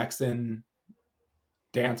who the Sexton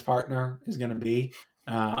dance partner is going to be.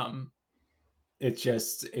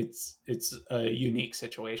 It's a unique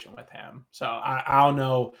situation with him. So I don't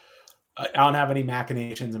know. I don't have any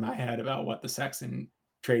machinations in my head about what the Sexton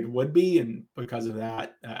trade would be. And because of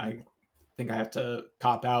that, I think I have to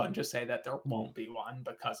cop out and just say that there won't be one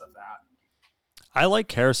because of that. I like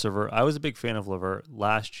Caris LeVert. I was a big fan of LeVert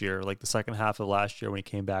last year, like the second half of last year when he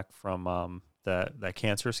came back from that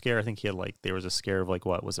cancer scare. I think he had there was a scare of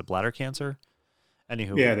what was it, bladder cancer?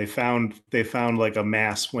 Anywho, Yeah, they found like a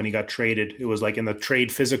mass when he got traded. It was like in the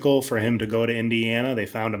trade physical for him to go to Indiana. They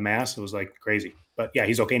found a mass. It was like crazy. But yeah,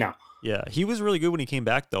 he's okay now. yeah, he was really good when he came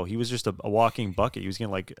back though. He was just a walking bucket. He was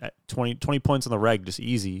getting like 20 points on the reg, just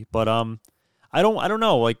easy. But I don't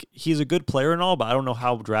know. Like he's a good player and all, but I don't know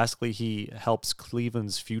how drastically he helps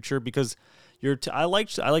Cleveland's future because I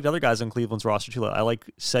liked other guys on Cleveland's roster too. I like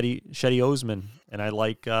Shetty Osman and I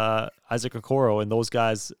like Isaac Okoro and those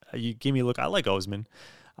guys. You give me a look. I like Osman.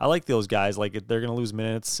 I like those guys. Like if they're gonna lose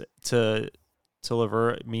minutes to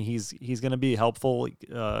Levert, I mean he's gonna be helpful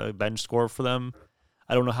bench scorer for them.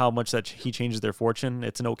 I don't know how much that he changes their fortune.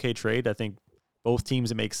 It's an okay trade. I think both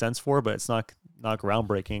teams it makes sense for, but it's not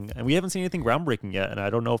groundbreaking. And we haven't seen anything groundbreaking yet, and I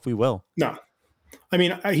don't know if we will. No, I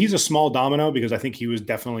mean, he's a small domino because I think he was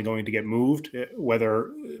definitely going to get moved.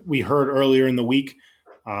 Whether we heard earlier in the week,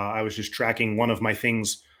 I was just tracking one of my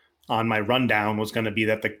things on my rundown was going to be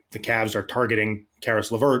that the Cavs are targeting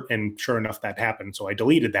Karis LeVert, and sure enough, that happened. So I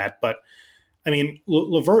deleted that. But I mean,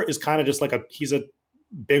 LeVert is kind of just like he's a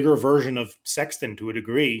bigger version of Sexton to a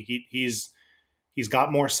degree. He's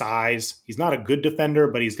got more size. He's not a good defender,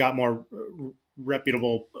 but he's got more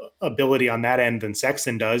reputable ability on that end than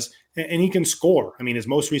Sexton does. And he can score. I mean, his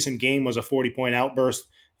most recent game was a 40-point outburst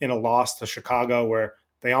in a loss to Chicago where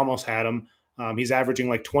they almost had him. He's averaging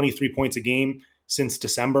like 23 points a game since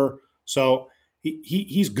December. So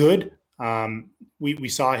he's good. We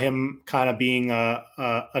saw him kind of being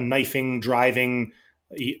a knifing, driving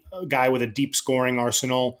guy with a deep scoring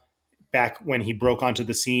arsenal back when he broke onto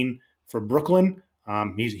the scene for Brooklyn.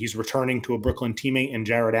 He's returning to a Brooklyn teammate in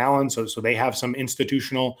Jared Allen. So they have some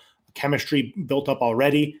institutional chemistry built up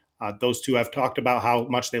already. Those two have talked about how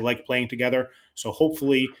much they like playing together. So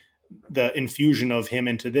hopefully the infusion of him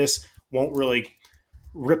into this won't really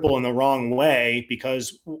ripple in the wrong way,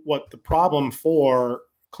 because what the problem for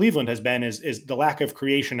Cleveland has been is the lack of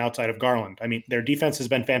creation outside of Garland. I mean, their defense has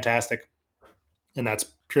been fantastic, and that's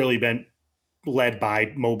purely been led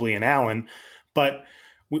by Mobley and Allen. But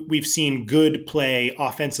we've seen good play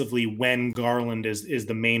offensively when Garland is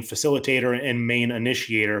the main facilitator and main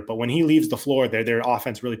initiator. But when he leaves the floor, their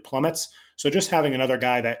offense really plummets. So just having another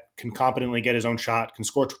guy that can competently get his own shot, can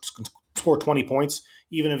score 20 points,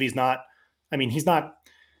 even if he's not, I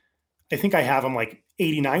think I have him like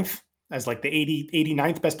 89th as like the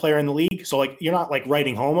 89th best player in the league. So like, you're not like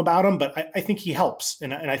writing home about him, but I think he helps.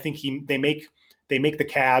 And I think they make the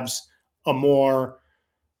Cavs a more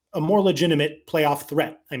legitimate playoff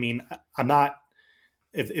threat. I mean, I'm not,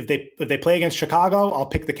 if they play against Chicago, I'll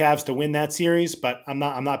pick the Cavs to win that series, but I'm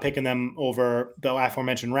not picking them over the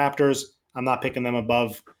aforementioned Raptors. I'm not picking them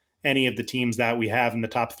above any of the teams that we have in the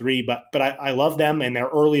top three, but I love them and they're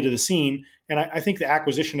early to the scene. And I think the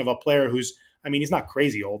acquisition of a player who's, I mean, he's not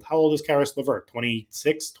crazy old. How old is Karis LeVert?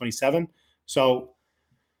 26, 27? So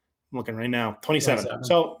I'm looking right now, 27.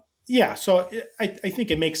 So yeah, so I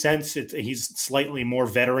think it makes sense. He's slightly more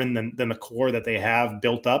veteran than the core that they have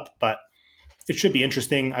built up, but it should be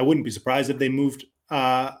interesting. I wouldn't be surprised if they moved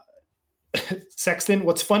Sexton.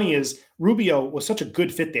 What's funny is Rubio was such a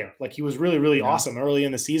good fit there. Like he was really, really awesome early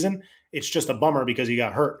in the season. It's just a bummer because he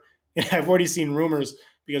got hurt. And I've already seen rumors,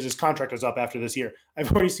 because his contract is up after this year,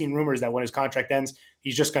 I've already seen rumors that when his contract ends,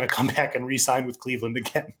 he's just going to come back and re-sign with Cleveland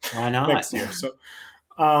again. Why not? Next year. So,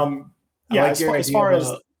 I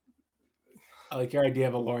like your idea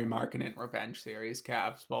of a Lauri Markkanen revenge series,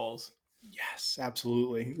 Cavs Bulls. Yes,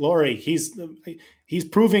 absolutely. Lauri, he's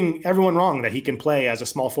proving everyone wrong that he can play as a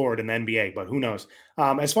small forward in the NBA, but who knows?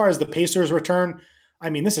 As far as the Pacers return,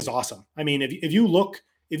 I mean, this is awesome. I mean, if you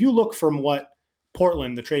look from what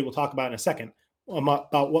Portland, the trade we'll talk about in a second,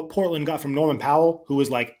 about what Portland got from Norman Powell, who was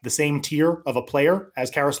like the same tier of a player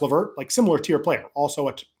as Karis LeVert, like similar tier player, also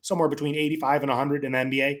at somewhere between 85 and 100 in the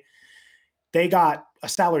NBA. They got a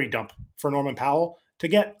salary dump for Norman Powell to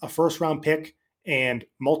get a first-round pick and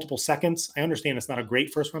multiple seconds. I understand it's not a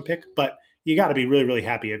great first-round pick, but you got to be really, really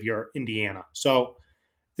happy if you're Indiana. So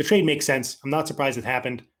the trade makes sense. I'm not surprised it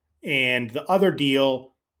happened. And the other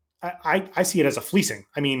deal, I see it as a fleecing.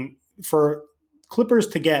 I mean, for Clippers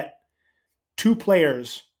to get two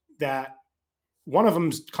players that one of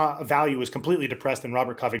them's value is completely depressed in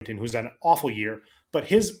Robert Covington, who's had an awful year, but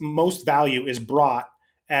his most value is brought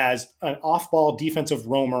as an off-ball defensive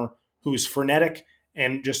roamer who's frenetic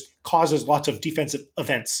and just causes lots of defensive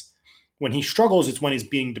events. When he struggles, it's when he's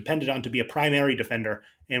being depended on to be a primary defender.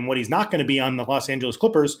 And what he's not going to be on the Los Angeles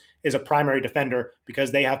Clippers is a primary defender,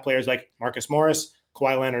 because they have players like Marcus Morris,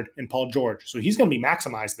 Kawhi Leonard, and Paul George. So he's going to be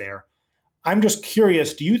maximized there. I'm just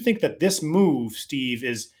curious, do you think that this move, Steve,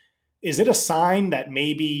 is it a sign that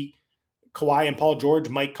maybe Kawhi and Paul George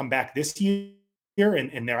might come back this year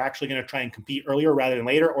and they're actually going to try and compete earlier rather than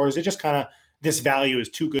later? Or is it just kind of this value is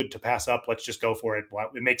too good to pass up? Let's just go for it.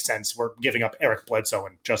 Well, it makes sense. We're giving up Eric Bledsoe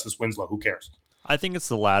and Justice Winslow. Who cares? I think it's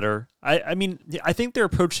the latter. I mean, I think they're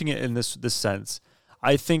approaching it in this sense.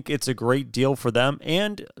 I think it's a great deal for them.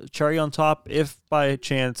 And cherry on top, if by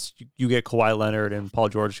chance you get Kawhi Leonard and Paul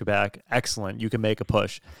George back, excellent. You can make a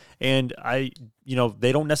push. And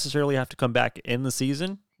they don't necessarily have to come back in the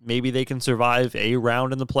season. Maybe they can survive a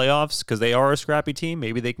round in the playoffs because they are a scrappy team.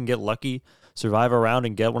 Maybe they can get lucky, survive a round,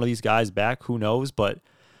 and get one of these guys back. Who knows? But,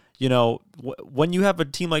 when you have a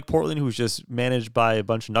team like Portland who's just managed by a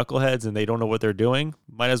bunch of knuckleheads and they don't know what they're doing,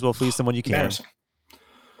 might as well fleece them when you can.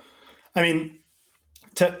 I mean,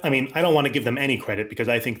 I don't want to give them any credit because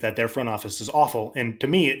I think that their front office is awful. And to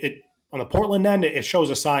me, it on the Portland end, it shows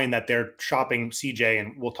a sign that they're shopping CJ,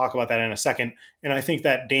 and we'll talk about that in a second. And I think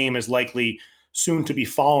that Dame is likely soon to be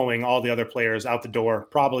following all the other players out the door,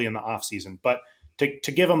 probably in the offseason. But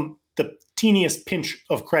to give them the teeniest pinch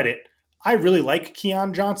of credit, I really like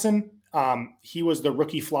Keon Johnson. He was the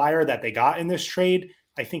rookie flyer that they got in this trade.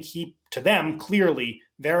 I think to them, clearly,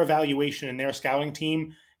 their evaluation and their scouting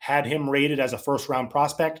team had him rated as a first-round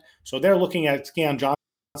prospect. So they're looking at Keon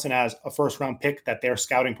Johnson as a first-round pick that their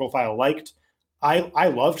scouting profile liked. I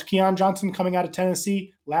loved Keon Johnson coming out of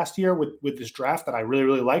Tennessee last year with this draft that I really,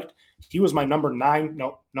 really liked. He was my number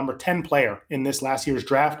 10 player in this last year's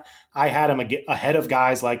draft. I had him ahead of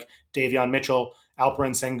guys like Davion Mitchell,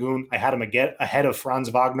 Alperen Sengun. I had him ahead of Franz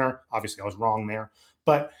Wagner. Obviously, I was wrong there.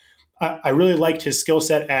 But I really liked his skill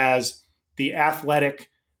set as the athletic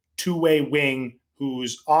two-way wing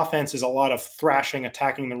whose offense is a lot of thrashing,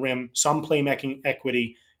 attacking the rim, some playmaking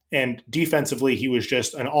equity, and defensively, he was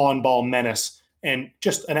just an on-ball menace and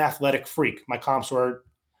just an athletic freak. My comps were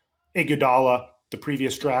Iguodala, the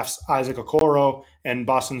previous drafts, Isaac Okoro, and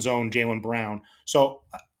Boston's own Jaylen Brown. So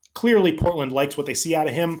clearly Portland likes what they see out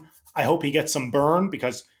of him. I hope he gets some burn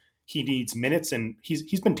because he needs minutes, and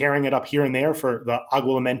he's been tearing it up here and there for the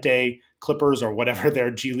Aguilemente Clippers or whatever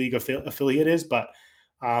their G League affiliate is. But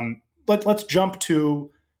let's jump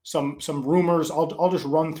to some rumors. I'll just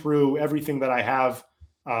run through everything that I have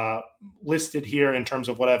listed here in terms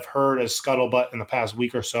of what I've heard as scuttlebutt in the past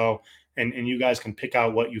week or so, and you guys can pick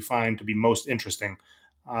out what you find to be most interesting.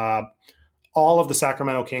 All of the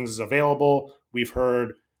Sacramento Kings is available. We've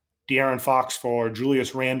heard De'Aaron Fox for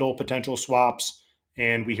Julius Randle potential swaps,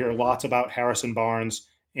 and we hear lots about Harrison Barnes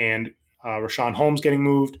and Rashawn Holmes getting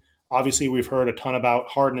moved. Obviously, we've heard a ton about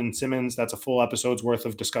Harden and Simmons. That's a full episode's worth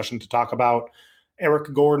of discussion to talk about.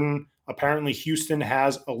 Eric Gordon, apparently Houston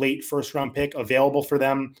has a late first-round pick available for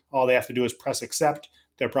them. All they have to do is press accept.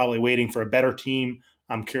 They're probably waiting for a better team.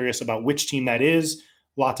 I'm curious about which team that is.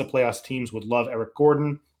 Lots of playoffs teams would love Eric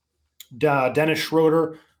Gordon. Dennis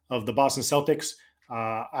Schroeder of the Boston Celtics.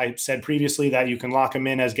 I said previously that you can lock him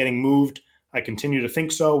in as getting moved. I continue to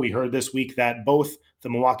think so. We heard this week that both the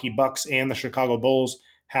Milwaukee Bucks and the Chicago Bulls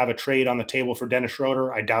have a trade on the table for Dennis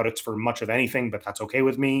Schroeder. I doubt it's for much of anything, but that's okay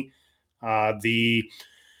with me. The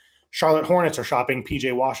Charlotte Hornets are shopping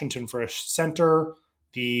PJ Washington for a center.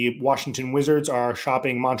 The Washington Wizards are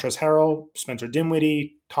shopping Montrezl Harrell, Spencer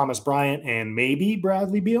Dinwiddie, Thomas Bryant, and maybe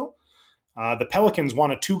Bradley Beal. The Pelicans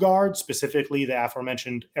want a two-guard, specifically the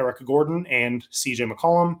aforementioned Eric Gordon and CJ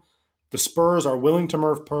McCollum. The Spurs are willing to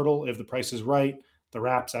Merv Pirtle if the price is right. The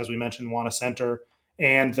Raps, as we mentioned, want a center.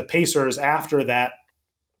 And the Pacers, after that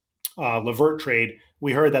LeVert trade,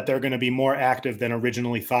 we heard that they're going to be more active than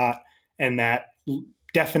originally thought, and that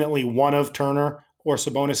definitely one of Turner or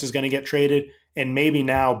Sabonis is going to get traded, and maybe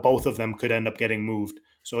now both of them could end up getting moved.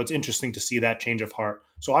 So it's interesting to see that change of heart.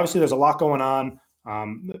 So obviously there's a lot going on.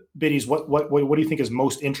 Biddies, what do you think is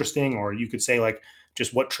most interesting, or you could say like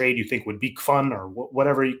just what trade you think would be fun, or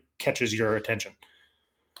whatever catches your attention?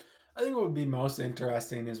 I think what would be most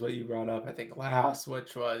interesting is what you brought up, I think, last,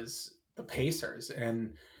 which was the Pacers.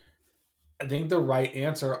 And I think the right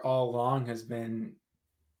answer all along has been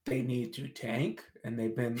they need to tank, and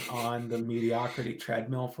they've been on the mediocrity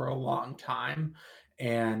treadmill for a long time.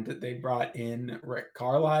 And they brought in Rick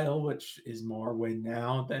Carlisle, which is more win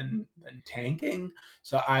now than tanking.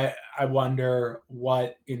 So I wonder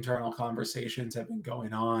what internal conversations have been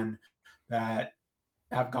going on that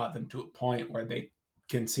have got them to a point where they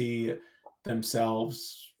can see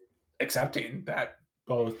themselves accepting that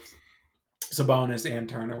both Sabonis and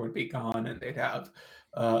Turner would be gone, and they'd have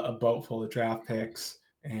a boat full of draft picks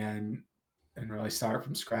and really start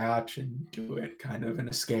from scratch and do it kind of in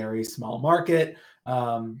a scary small market.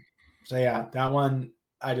 So yeah, that one,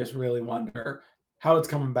 I just really wonder how it's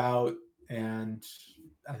come about. And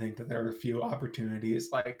I think that there are a few opportunities,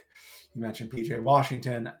 like you mentioned PJ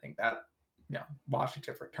Washington. I think that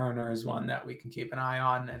Washington for Turner is one that we can keep an eye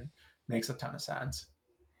on and makes a ton of sense.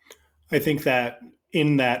 I think that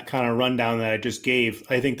in that kind of rundown that I just gave,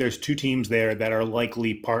 I think there's two teams there that are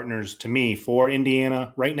likely partners to me for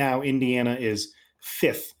Indiana. Right now, Indiana is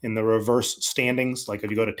 5th in the reverse standings. Like if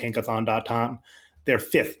you go to tankathon.com, they're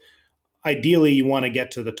 5th. Ideally, you want to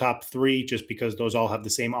get to the top 3 just because those all have the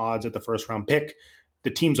same odds at the first round pick.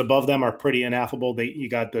 The teams above them are pretty ineffable. You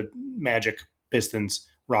got the Magic, Pistons,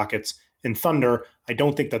 Rockets, and Thunder. I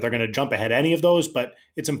don't think that they're going to jump ahead of any of those, but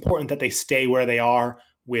it's important that they stay where they are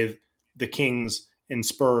with the Kings and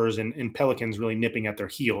Spurs and Pelicans really nipping at their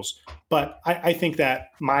heels. But I think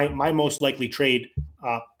that my most likely trade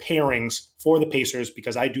pairings for the Pacers,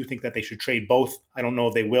 because I do think that they should trade both, I don't know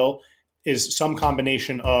if they will, is some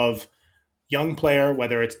combination of young player,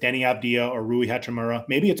 whether it's Denny Abdia or Rui Hachimura,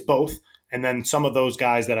 maybe it's both, and then some of those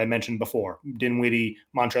guys that I mentioned before, Dinwiddie,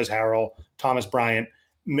 Montrezl Harrell, Thomas Bryant,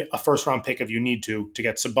 a first-round pick if you need to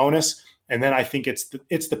get Sabonis. And then I think it's the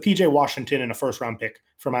PJ Washington and a first-round pick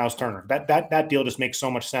for Miles Turner. That deal just makes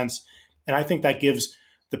so much sense. And I think that gives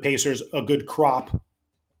the Pacers a good crop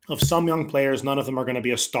of some young players. None of them are going to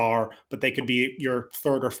be a star, but they could be your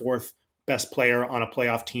 3rd or 4th best player on a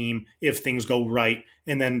playoff team if things go right,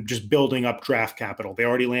 and then just building up draft capital. They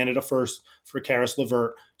already landed a first for Karis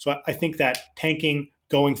LeVert. So I think that tanking,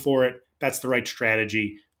 going for it, that's the right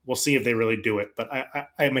strategy. We'll see if they really do it, but I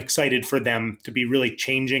am excited for them to be really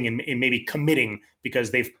changing and maybe committing because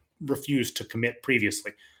they've refused to commit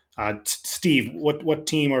previously. Steve, what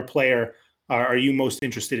team or player are you most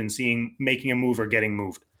interested in seeing making a move or getting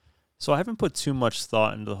moved? So I haven't put too much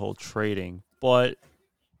thought into the whole trading, but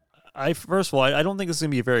first of all, I don't think this is going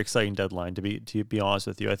to be a very exciting deadline, to be honest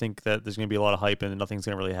with you. I think that there's going to be a lot of hype and nothing's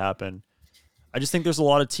going to really happen. I just think there's a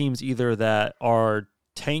lot of teams either that are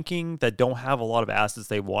tanking that don't have a lot of assets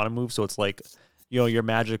they want to move. So it's like, your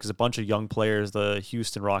Magic is a bunch of young players, the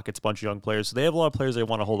Houston Rockets, a bunch of young players. So they have a lot of players they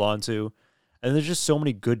want to hold on to. And there's just so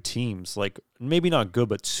many good teams, like maybe not good,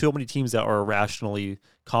 but so many teams that are irrationally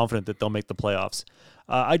confident that they'll make the playoffs.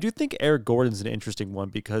 I do think Eric Gordon's an interesting one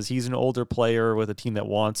because he's an older player with a team that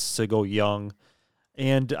wants to go young.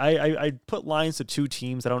 And I put lines to 2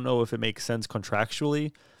 teams. I don't know if it makes sense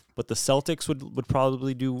contractually, but the Celtics would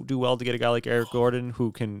probably do well to get a guy like Eric Gordon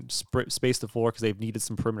who can space the floor because they've needed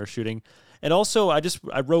some perimeter shooting. And also, I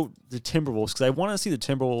wrote the Timberwolves because I want to see the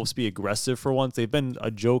Timberwolves be aggressive for once. They've been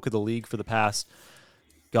a joke of the league for the past,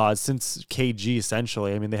 since KG,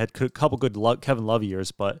 essentially. I mean, they had a couple good Kevin Love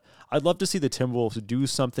years, but I'd love to see the Timberwolves do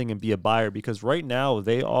something and be a buyer because right now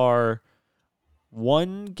they are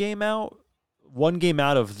one game out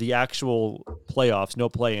of the actual playoffs, no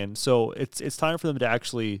play-in. So it's time for them to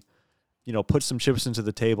actually, put some chips into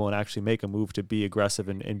the table and actually make a move to be aggressive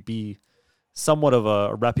and be somewhat of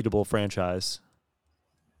a reputable franchise.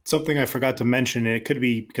 Something I forgot to mention, and it could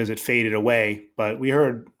be because it faded away, but we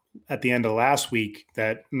heard at the end of last week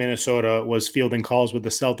that Minnesota was fielding calls with the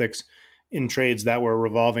Celtics in trades that were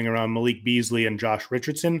revolving around Malik Beasley and Josh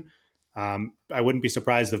Richardson. I wouldn't be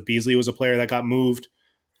surprised if Beasley was a player that got moved.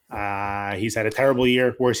 He's had a terrible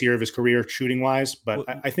year, worst year of his career shooting-wise, but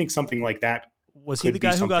I think something like that. Was he the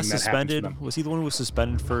guy who got suspended? Was he the one who was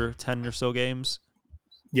suspended for 10 or so games?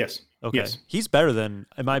 Yes. Okay. Yes. He's better than,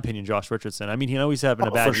 in my opinion, Josh Richardson. I mean, he knows he's having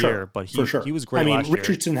a bad year, but he was great last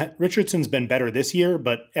year. Richardson's been better this year,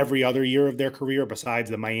 but every other year of their career besides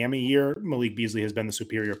the Miami year, Malik Beasley has been the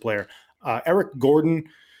superior player. Eric Gordon,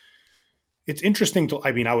 it's interesting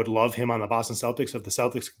I would love him on the Boston Celtics if the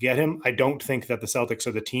Celtics could get him. I don't think that the Celtics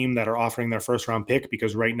are the team that are offering their first round pick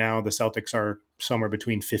because right now the Celtics are somewhere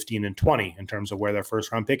between 15 and 20 in terms of where their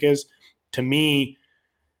first round pick is. To me,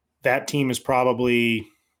 that team is probably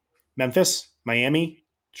Memphis, Miami,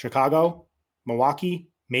 Chicago, Milwaukee,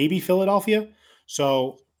 maybe Philadelphia.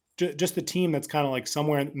 So just a team that's kind of like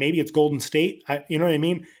somewhere, maybe it's Golden State. You know what I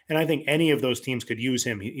mean? And I think any of those teams could use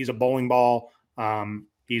him. He's a bowling ball.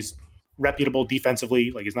 He's reputable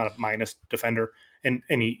defensively. Like he's not a minus defender. And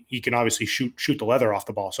he can obviously shoot the leather off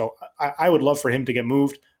the ball. So I would love for him to get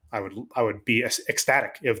moved. I would be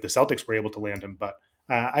ecstatic if the Celtics were able to land him, but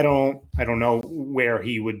I don't know where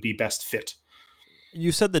he would be best fit.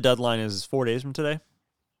 You said the deadline is 4 days from today?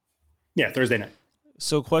 Yeah, Thursday night.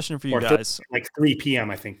 So question for you guys. Like 3 p.m.,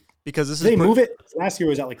 I think. Because this Did they move it? Last year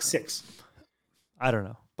was at like 6. I don't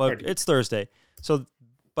know. But it's Thursday. So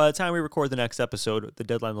by the time we record the next episode, the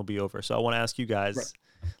deadline will be over. So I want to ask you guys,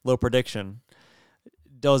 low prediction.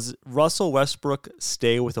 Does Russell Westbrook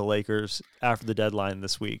stay with the Lakers after the deadline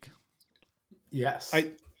this week? Yes. Do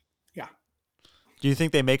you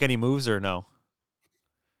think they make any moves or no?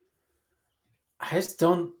 I just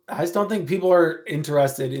don't think people are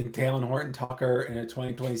interested in Talen Horton-Tucker in a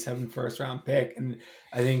 2027 first round pick. And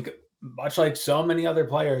I think much like so many other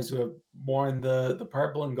players who have worn the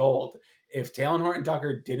purple and gold, if Talen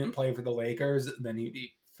Horton-Tucker didn't play for the Lakers, then he'd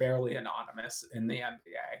be fairly anonymous in the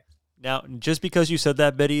NBA. Now, just because you said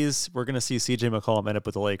that, Biddies, we're going to see CJ McCollum end up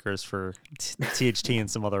with the Lakers for THT and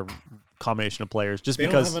some other combination of players. Just They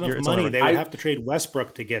because don't have enough money, they would have to trade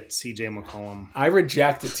Westbrook to get CJ McCollum. I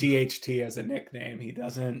reject the THT as a nickname. He's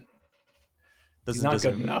not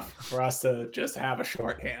good enough for us to just have a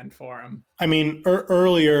shorthand for him. I mean,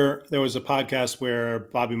 earlier there was a podcast where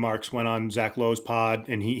Bobby Marks went on Zach Lowe's pod,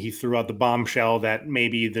 and he threw out the bombshell that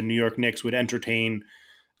maybe the New York Knicks would entertain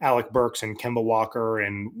Alec Burks and Kemba Walker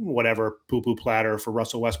and whatever poo-poo platter for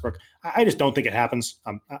Russell Westbrook. I just don't think it happens.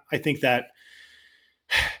 I think that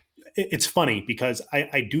it's funny because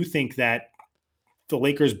I do think that the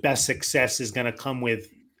Lakers' best success is going to come with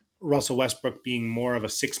Russell Westbrook being more of a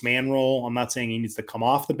six-man role. I'm not saying he needs to come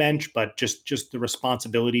off the bench, but just the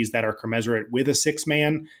responsibilities that are commensurate with a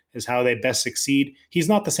six-man is how they best succeed. He's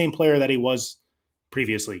not the same player that he was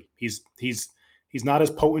previously. He's not as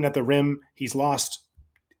potent at the rim. He's lost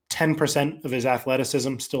 10% of his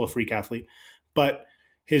athleticism, still a freak athlete, but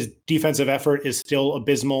his defensive effort is still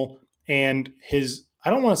abysmal. And I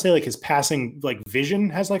don't want to say like his passing, like vision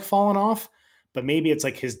has like fallen off, but maybe it's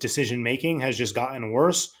like his decision-making has just gotten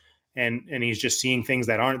worse and he's just seeing things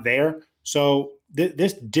that aren't there. So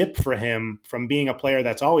this dip for him from being a player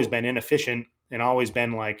that's always been inefficient and always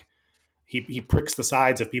been like, he pricks the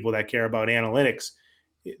sides of people that care about analytics.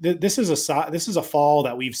 This is a fall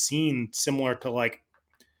that we've seen similar to like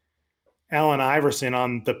Allen Iverson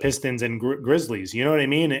on the Pistons and Grizzlies. You know what I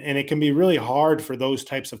mean? And it can be really hard for those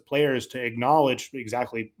types of players to acknowledge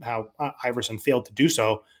exactly how Iverson failed to do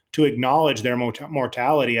so, to acknowledge their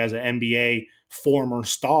mortality as an NBA former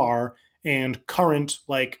star and current,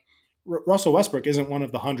 like Russell Westbrook isn't one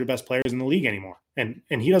of the 100 best players in the league anymore. And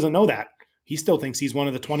he doesn't know that. He still thinks he's one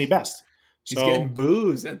of the 20 best. He's getting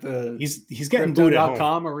booze at the he's getting booed at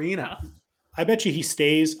Crypto.com arena. I bet you he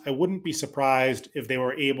stays. I wouldn't be surprised if they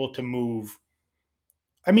were able to move.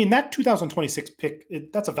 I mean, that 2026 pick,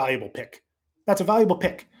 that's a valuable pick. That's a valuable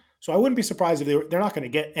pick. So I wouldn't be surprised if they're not going to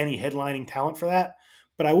get any headlining talent for that.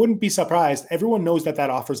 But I wouldn't be surprised. Everyone knows that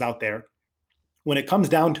offer's out there. When it comes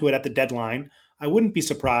down to it at the deadline, I wouldn't be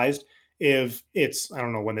surprised if it's, I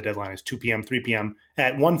don't know when the deadline is, 2 p.m., 3 p.m.,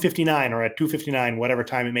 at 1:59 or at 2:59, whatever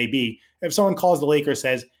time it may be. If someone calls the Lakers,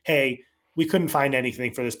 says, hey, we couldn't find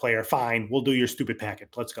anything for this player, fine, we'll do your stupid packet.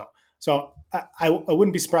 Let's go. So I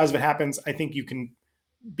wouldn't be surprised if it happens. I think you can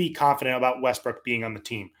be confident about Westbrook being on the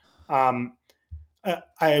team.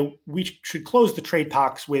 We should close the trade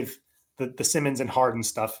talks with the Simmons and Harden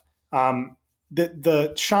stuff.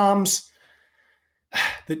 The Shams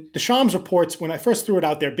reports, when I first threw it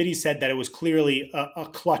out there, Biddy said that it was clearly a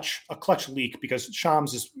clutch leak because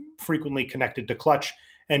Shams is frequently connected to Clutch.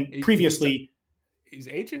 And previously,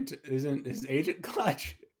 isn't his agent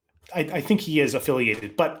Clutch? I think he is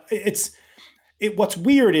affiliated, but what's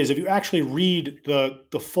weird is if you actually read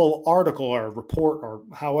the full article or report or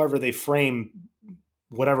however they frame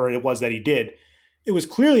whatever it was that he did, it was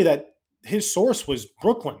clearly that his source was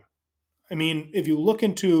Brooklyn. I mean, if you look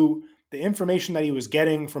into the information that he was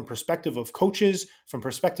getting from perspective of coaches, from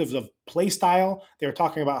perspectives of play style, they were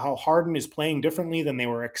talking about how Harden is playing differently than they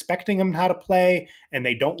were expecting him how to play, and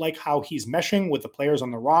they don't like how he's meshing with the players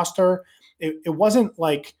on the roster. It wasn't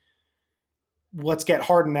like, let's get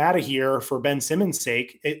Harden out of here for Ben Simmons'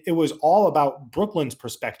 sake. It was all about Brooklyn's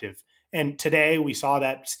perspective. And today we saw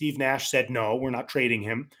that Steve Nash said, no, we're not trading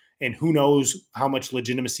him. And who knows how much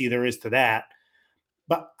legitimacy there is to that.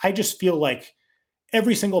 But I just feel like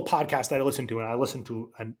every single podcast that I listen to, and I listen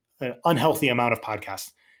to an unhealthy amount of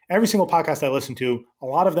podcasts, every single podcast I listen to, a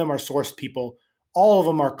lot of them are sourced people. All of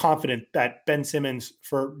them are confident that Ben Simmons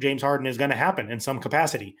for James Harden is going to happen in some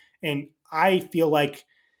capacity. And I feel like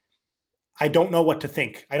I don't know what to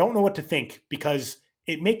think. I don't know what to think because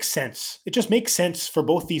it makes sense. It just makes sense for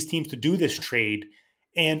both these teams to do this trade.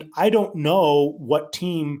 And I don't know what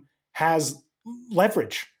team has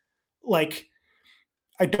leverage. Like,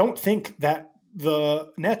 I don't think that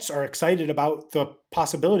the Nets are excited about the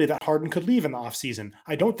possibility that Harden could leave in the offseason.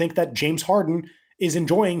 I don't think that James Harden is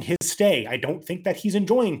enjoying his stay. I don't think that he's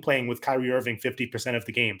enjoying playing with Kyrie Irving 50% of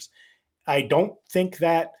the games. I don't think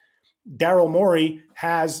that Daryl Morey he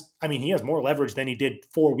has more leverage than he did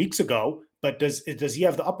 4 weeks ago, but does he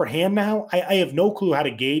have the upper hand now? I have no clue how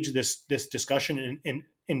to gauge this discussion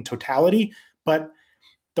in totality, but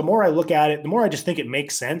the more I look at it, the more I just think it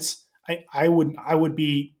makes sense. I would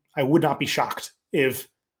not be shocked if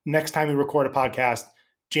next time we record a podcast,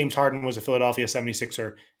 James Harden was a Philadelphia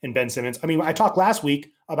 76er and Ben Simmons. I mean, I talked last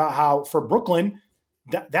week about how for Brooklyn,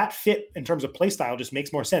 that fit in terms of play style just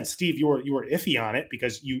makes more sense. Steve, you were iffy on it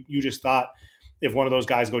because you just thought if one of those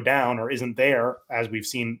guys go down or isn't there, as we've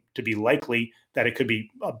seen to be likely, that it could be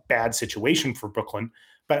a bad situation for Brooklyn.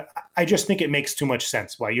 But I just think it makes too much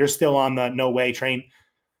sense. Why you're still on the no way train?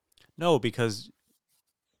 No, because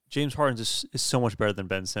James Harden is so much better than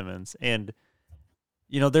Ben Simmons, and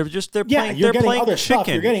they're playing. You're they're getting playing other chicken. stuff.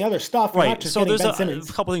 You're getting other stuff. You're Right. not just So getting there's Ben a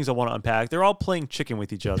Simmons. couple things I want to unpack. They're all playing chicken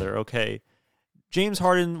with each other. Okay. James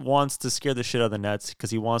Harden wants to scare the shit out of the Nets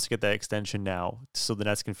because he wants to get that extension now so the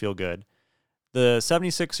Nets can feel good. The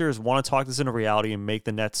 76ers want to talk this into reality and make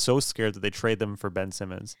the Nets so scared that they trade them for Ben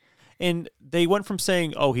Simmons. And they went from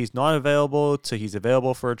saying, oh, he's not available to he's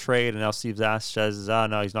available for a trade. And now Steve Nash says,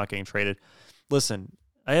 no, he's not getting traded. Listen,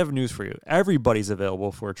 I have news for you. Everybody's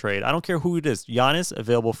available for a trade. I don't care who it is. Giannis,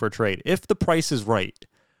 available for a trade. If the price is right?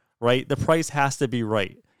 The price has to be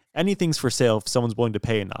right. Anything's for sale if someone's willing to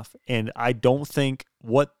pay enough. And I don't think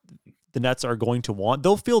what the Nets are going to want,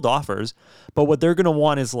 they'll field offers, but what they're going to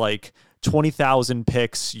want is like 20,000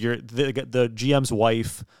 picks, the GM's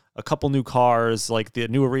wife, a couple new cars, like the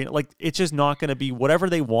new arena. Like, it's just not going to be whatever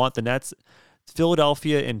they want. The Nets,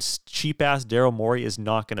 Philadelphia, and cheap ass Daryl Morey is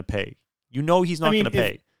not going to pay. He's not going to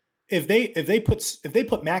pay. If they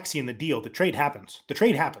put Maxey in the deal, the trade happens. The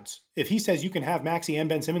trade happens. If he says you can have Maxey and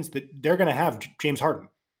Ben Simmons, they're going to have James Harden.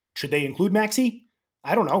 Should they include Maxey?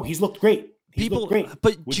 I don't know. He's looked great. Looked great.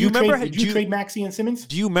 But would do you remember? Did you trade Maxey and Simmons?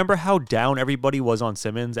 Do you remember how down everybody was on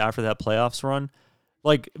Simmons after that playoffs run?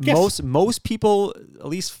 Like, yes. most people, at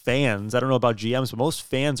least fans, I don't know about GMs, but most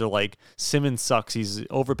fans are like, Simmons sucks. He's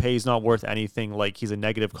overpaid. He's not worth anything. Like, he's a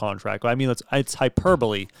negative contract. I mean, it's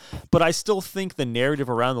hyperbole, but I still think the narrative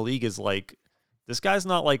around the league is like, this guy's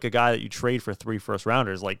not like a guy that you trade for 3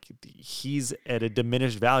 first-rounders. Like, he's at a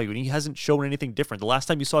diminished value, and he hasn't shown anything different. The last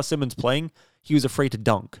time you saw Simmons playing, he was afraid to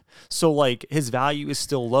dunk. So, like, his value is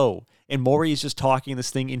still low, and Morey is just talking this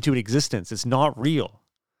thing into existence. It's not real.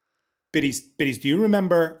 Biddies, do you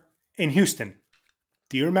remember in Houston?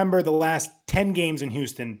 Do you remember the last 10 games in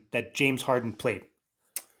Houston that James Harden played?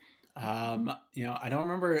 I don't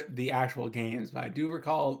remember the actual games, but I do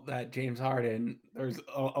recall that James Harden, there's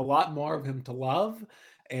a lot more of him to love,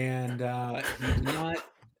 and he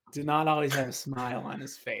did not always have a smile on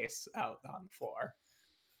his face out on the floor.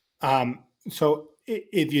 So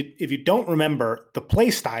if you don't remember the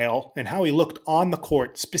play style and how he looked on the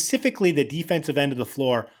court, specifically the defensive end of the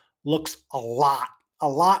floor, looks a lot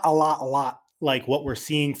like what we're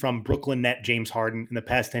seeing from Brooklyn net James Harden in the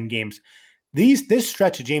past 10 games. This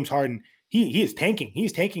stretch of James Harden, he is tanking.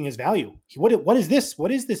 He's tanking his value. What is this?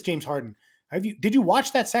 What is this, James Harden? Did you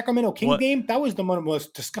watch that Sacramento Kings game? That was the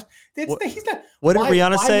most disgusting. What did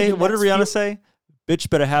Rihanna say? What did Rihanna say? Bitch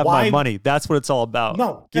better have my money. That's what it's all about.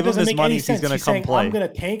 No, give him his money. He's going to come play. I'm going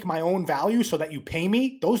to tank my own value so that you pay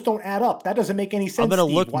me. Those don't add up. That doesn't make any sense. I'm going to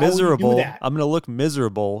look miserable. I'm going to look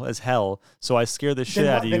miserable as hell. So I scare the shit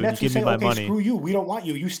out of you and give me my money. Screw you. We don't want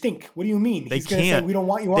you. You stink. What do you mean? They can't. We don't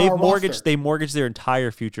want you. They mortgaged their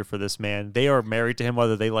entire future for this man. They are married to him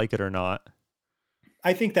whether they like it or not.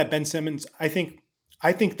 I think that Ben Simmons. I think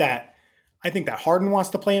that Harden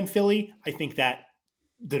wants to play in Philly. I think that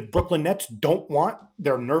the Brooklyn Nets don't want.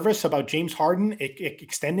 They're nervous about James Harden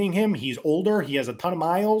extending him. He's older. He has a ton of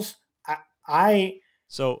miles.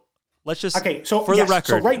 So let's just So for the record.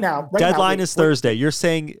 So right now, deadline is Thursday. You're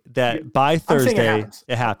saying that by Thursday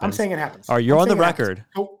it happens. I'm saying it happens. All right, you're on the record.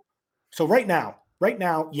 So right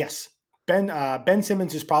now, yes, Ben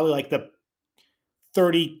Simmons is probably like the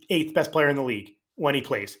 38th best player in the league when he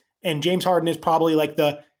plays, and James Harden is probably like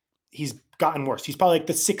he's gotten worse. He's probably like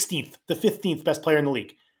the 16th, the 15th best player in the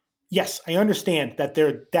league. Yes, I understand that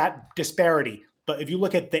there's that disparity, but if you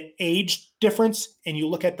look at the age difference and you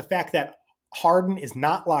look at the fact that Harden is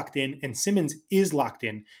not locked in and Simmons is locked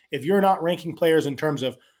in, if you're not ranking players in terms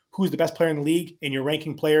of who's the best player in the league and you're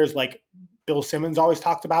ranking players like Bill Simmons always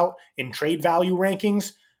talked about in trade value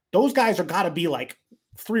rankings, those guys are got to be like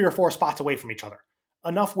 3 or 4 spots away from each other.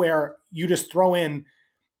 Enough where you just throw in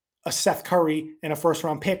a Seth Curry and a first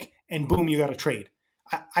round pick and boom, you got a trade.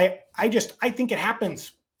 I think it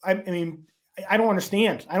happens. I mean, I don't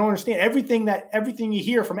understand. Everything you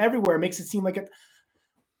hear from everywhere makes it seem like it.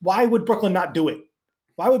 Why would Brooklyn not do it?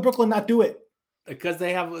 Because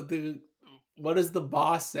they have what does the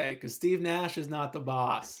boss say? Because Steve Nash is not the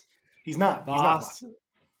boss. He's not.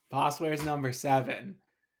 Boss wears number 7.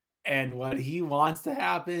 And what he wants to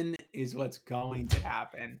happen is what's going to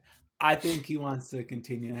happen. I think he wants to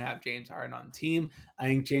continue to have James Harden on the team. I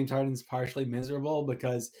think James Harden's partially miserable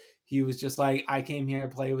because he was just like, I came here to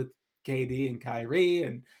play with KD and Kyrie,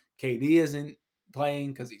 and KD isn't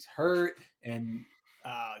playing because he's hurt, and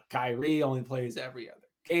Kyrie only plays every other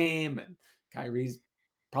game, and Kyrie's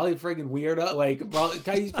probably friggin' weirdo. Like,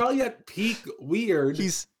 he's probably at peak weird.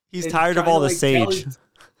 He's and tired of trying to, all the like, tell sage.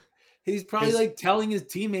 he's probably like telling his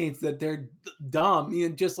teammates that they're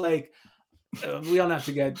dumb. Just like, we don't have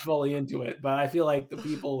to get fully into it, but I feel like the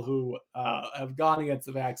people who have gone against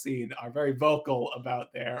the vaccine are very vocal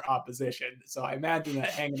about their opposition. So I imagine that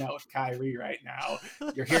hanging out with Kyrie right now,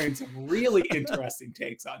 you're hearing some really interesting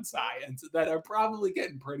takes on science that are probably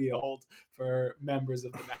getting pretty old for members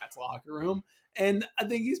of the Nats locker room. And I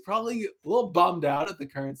think he's probably a little bummed out at the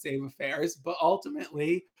current state of affairs, but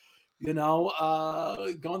ultimately, going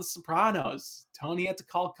to Sopranos. Tony had to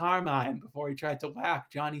call Carmine before he tried to whack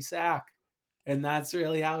Johnny Sack. And that's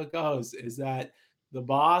really how it goes, is that the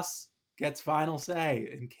boss gets final say,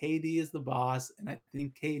 and KD is the boss. And I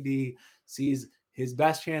think KD sees his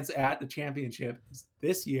best chance at the championship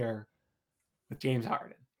this year with James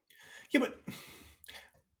Harden. Yeah, but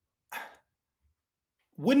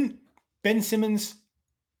wouldn't Ben Simmons,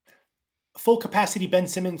 full capacity Ben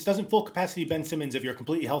Simmons, if you're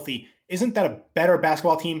completely healthy, isn't that a better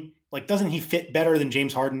basketball team? Like, doesn't he fit better than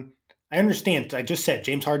James Harden? I understand. I just said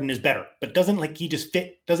James Harden is better, but doesn't he just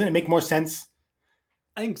fit? Doesn't it make more sense?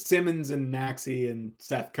 I think Simmons and Maxey and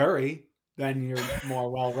Seth Curry, then you're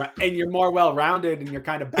more well-rounded, and you're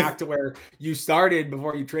kind of back to where you started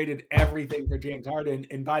before you traded everything for James Harden.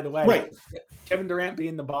 And by the way, right, Kevin Durant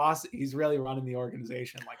being the boss, he's really running the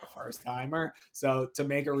organization like a first timer. So to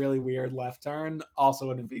make a really weird left turn also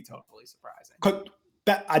wouldn't be totally surprising.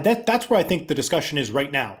 That's where I think the discussion is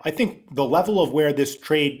right now. I think the level of where this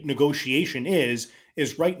trade negotiation is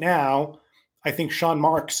right now. I think Sean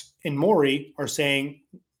Marks and Morey are saying,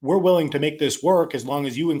 we're willing to make this work as long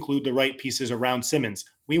as you include the right pieces around Simmons.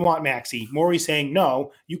 We want Maxey. Morey's saying,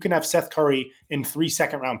 no, you can have Seth Curry in 3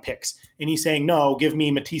 second-round picks. And he's saying, no, give me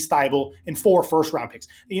Matisse Thybulle and 4 first-round picks.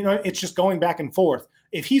 It's just going back and forth.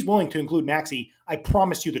 If he's willing to include Maxey, I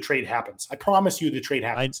promise you the trade happens. I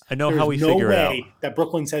know how we figure it out. There's no way that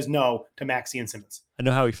Brooklyn says no to Maxey and Simmons. I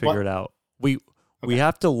know how we figure it out. We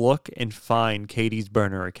have to look and find Katie's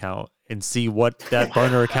burner account and see what that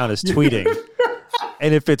burner account is tweeting.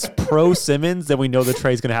 And if it's pro Simmons, then we know the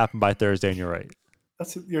trade's going to happen by Thursday, and you're right.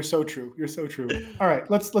 You're so true. All right,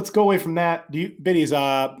 let's go away from that. Biddy's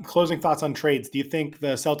closing thoughts on trades. Do you think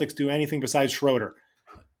the Celtics do anything besides Schroeder?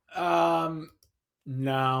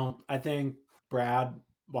 No, I think Brad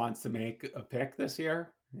wants to make a pick this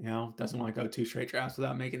year. Doesn't want to go 2 straight drafts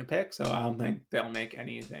without making a pick. So I don't think they'll make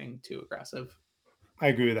anything too aggressive. I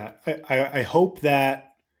agree with that. I hope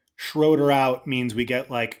that Schroeder out means we get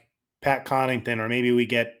like Pat Connaughton, or maybe we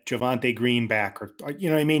get Javonte Green back, or you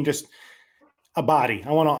know what I mean? Just a body.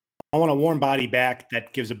 I want a warm body back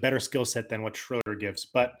that gives a better skill set than what Schroeder gives.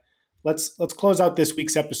 But let's close out this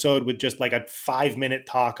week's episode with just like a 5-minute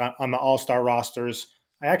talk on the All-Star rosters.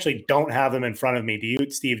 I actually don't have them in front of me. Do you,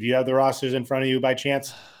 Steve? Do you have the rosters in front of you by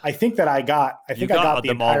chance? I think that I got the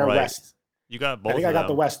entire right. West. You got both. I think I got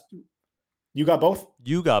the West. You got both?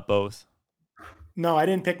 You got both. No, I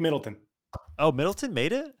didn't pick Middleton. Oh, Middleton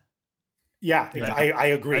made it? Yeah, I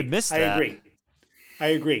agree. I missed that. I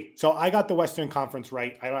agree. So I got the Western Conference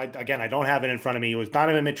right. I don't have it in front of me. It was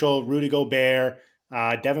Donovan Mitchell, Rudy Gobert,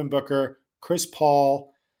 Devin Booker, Chris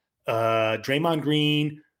Paul, Draymond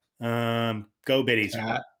Green, go Biddies.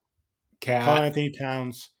 Karl-Anthony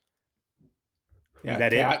Towns. Yeah, is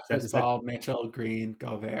that Cat, it? Chris Paul, Mitchell, Green,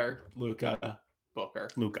 Gobert, Luka, Booker.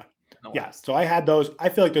 Yeah, so I had those. I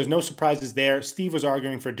feel like there's no surprises there. Steve was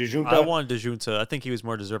arguing for DeJounte. I wanted DeJounte. I think he was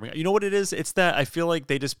more deserving. You know what it is? It's that I feel like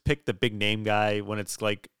they just pick the big name guy when it's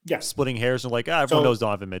like splitting hairs and like, everyone knows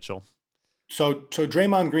Donovan Mitchell. So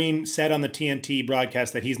Draymond Green said on the TNT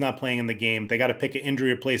broadcast that he's not playing in the game. They got to pick an injury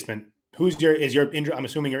replacement. Is your injury? I'm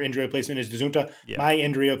assuming your injury replacement is DeJounte. Yeah. My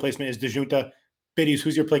injury replacement is DeJounte. Biddies, who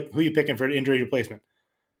are you picking for an injury replacement?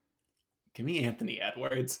 Give me Anthony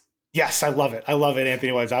Edwards. Yes, I love it.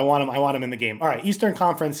 Anthony Edwards. I want him in the game. All right, Eastern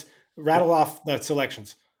Conference. Rattle off the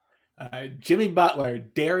selections. Jimmy Butler,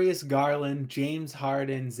 Darius Garland, James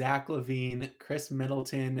Harden, Zach LaVine, Chris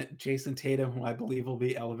Middleton, Jason Tatum, who I believe will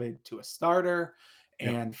be elevated to a starter,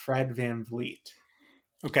 and Fred VanVleet.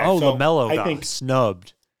 Okay. Oh, so LaMelo got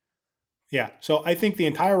snubbed. Yeah. So I think the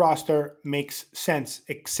entire roster makes sense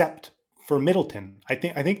except for Middleton. I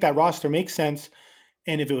think that roster makes sense.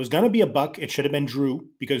 And if it was going to be a buck, it should have been Drew,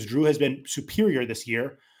 because Drew has been superior this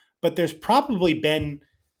year. But there's probably been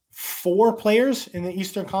 4 players in the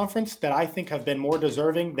Eastern Conference that I think have been more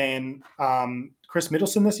deserving than Chris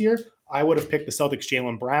Middleton this year. I would have picked the Celtics'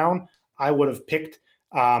 Jaylen Brown. I would have picked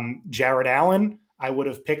Jared Allen. I would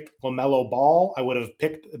have picked LaMelo Ball. I would have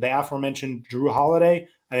picked the aforementioned Drew Holiday.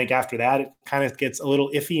 I think after that, it kind of gets a little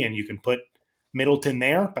iffy and you can put Middleton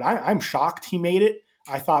there. But I'm shocked he made it.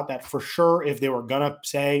 I thought that for sure if they were going to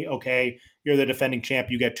say, okay, you're the defending champ,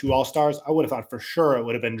 you get 2 All-Stars, I would have thought for sure it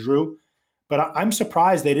would have been Drew. But I'm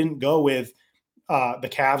surprised they didn't go with the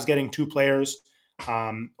Cavs getting 2 players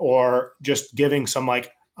or just giving some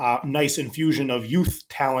like nice infusion of youth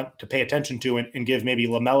talent to pay attention to and give maybe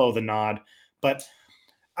LaMelo the nod. But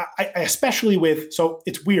I especially with, so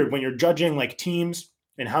it's weird when you're judging like teams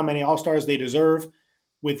and how many All-Stars they deserve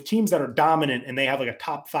with teams that are dominant and they have like a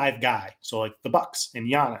top 5 guy. So like the Bucks and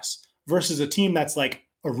Giannis versus a team that's like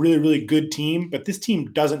a really, really good team, but this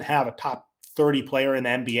team doesn't have a top 30 player in the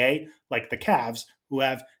NBA like the Cavs who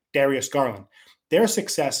have Darius Garland. Their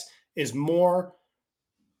success is more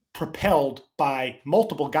propelled by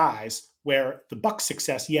multiple guys, where the Bucks'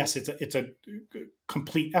 success, yes, it's a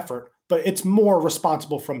complete effort, but it's more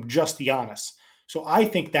responsible from just Giannis. So I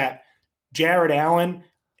think that Jared Allen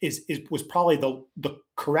was probably the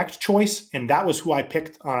correct choice, and that was who I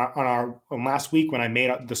picked on last week when I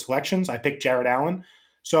made the selections. I picked Jared Allen.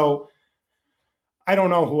 So I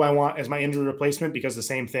don't know who I want as my injury replacement because the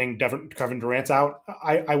same thing, Kevin Durant's out.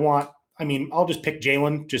 I'll just pick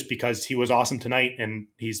Jalen just because he was awesome tonight and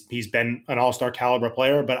he's been an all-star caliber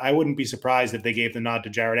player, but I wouldn't be surprised if they gave the nod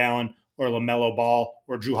to Jared Allen or LaMelo Ball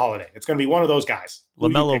or Drew Holiday. It's going to be one of those guys.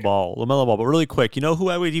 LaMelo Ball. But really quick, you know who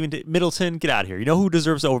I would even – Middleton, get out of here. You know who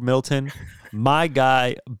deserves over Middleton? My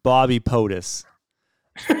guy, Bobby Portis.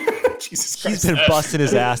 Jesus Christ. He's been busting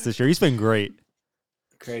his ass this year. He's been great.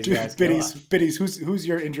 Crazy guys. Biddies, who's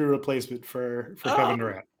your injury replacement for Kevin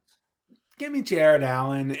Durant? Give me Jared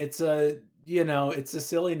Allen. It's a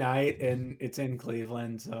silly night and it's in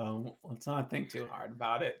Cleveland, so let's not think too hard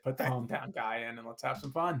about it. Put the hometown guy in and let's have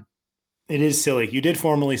some fun. It is silly. You did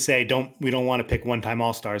formally say we don't want to pick one-time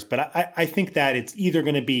All-Stars, but I think that it's either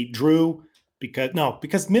going to be Drew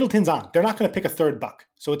because Middleton's on. They're not going to pick a third Buck,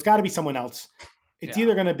 so it's got to be someone else. It's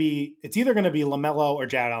either going to be LaMelo or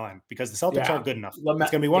Jared Allen because the Celtics aren't good enough. It's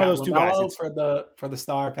going to be one of those two guys. For the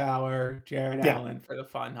star power, Jared Allen for the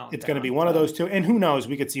fun hometown. It's going to be one of those two, and who knows?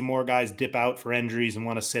 We could see more guys dip out for injuries and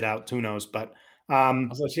want to sit out. Who knows? But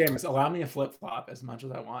also, Seamus, allow me to flip flop as much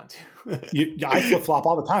as I want to. I flip flop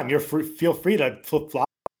all the time. Feel free to flip flop.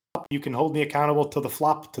 You can hold me accountable to the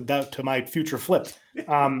flop to my future flip.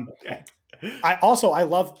 Okay. I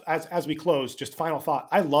love as we close, just final thought.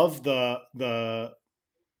 I love the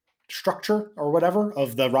structure or whatever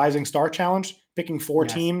of the Rising Star Challenge, picking 4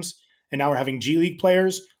 teams, and now we're having G League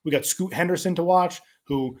players. We got Scoot Henderson to watch,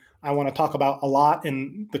 who I want to talk about a lot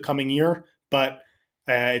in the coming year, but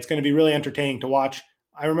it's going to be really entertaining to watch.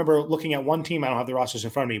 I remember looking at one team. I don't have the rosters in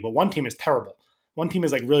front of me, but one team is terrible. One team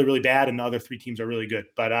is like really, really bad, and the other 3 teams are really good.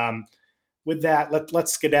 But with that,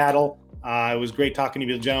 let's skedaddle. It was great talking to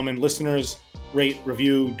you, gentlemen. Listeners, rate,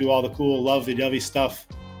 review, do all the cool, lovey-dovey stuff.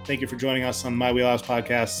 Thank you for joining us on My Wheelhouse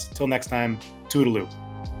Podcast. Till next time, toodaloo.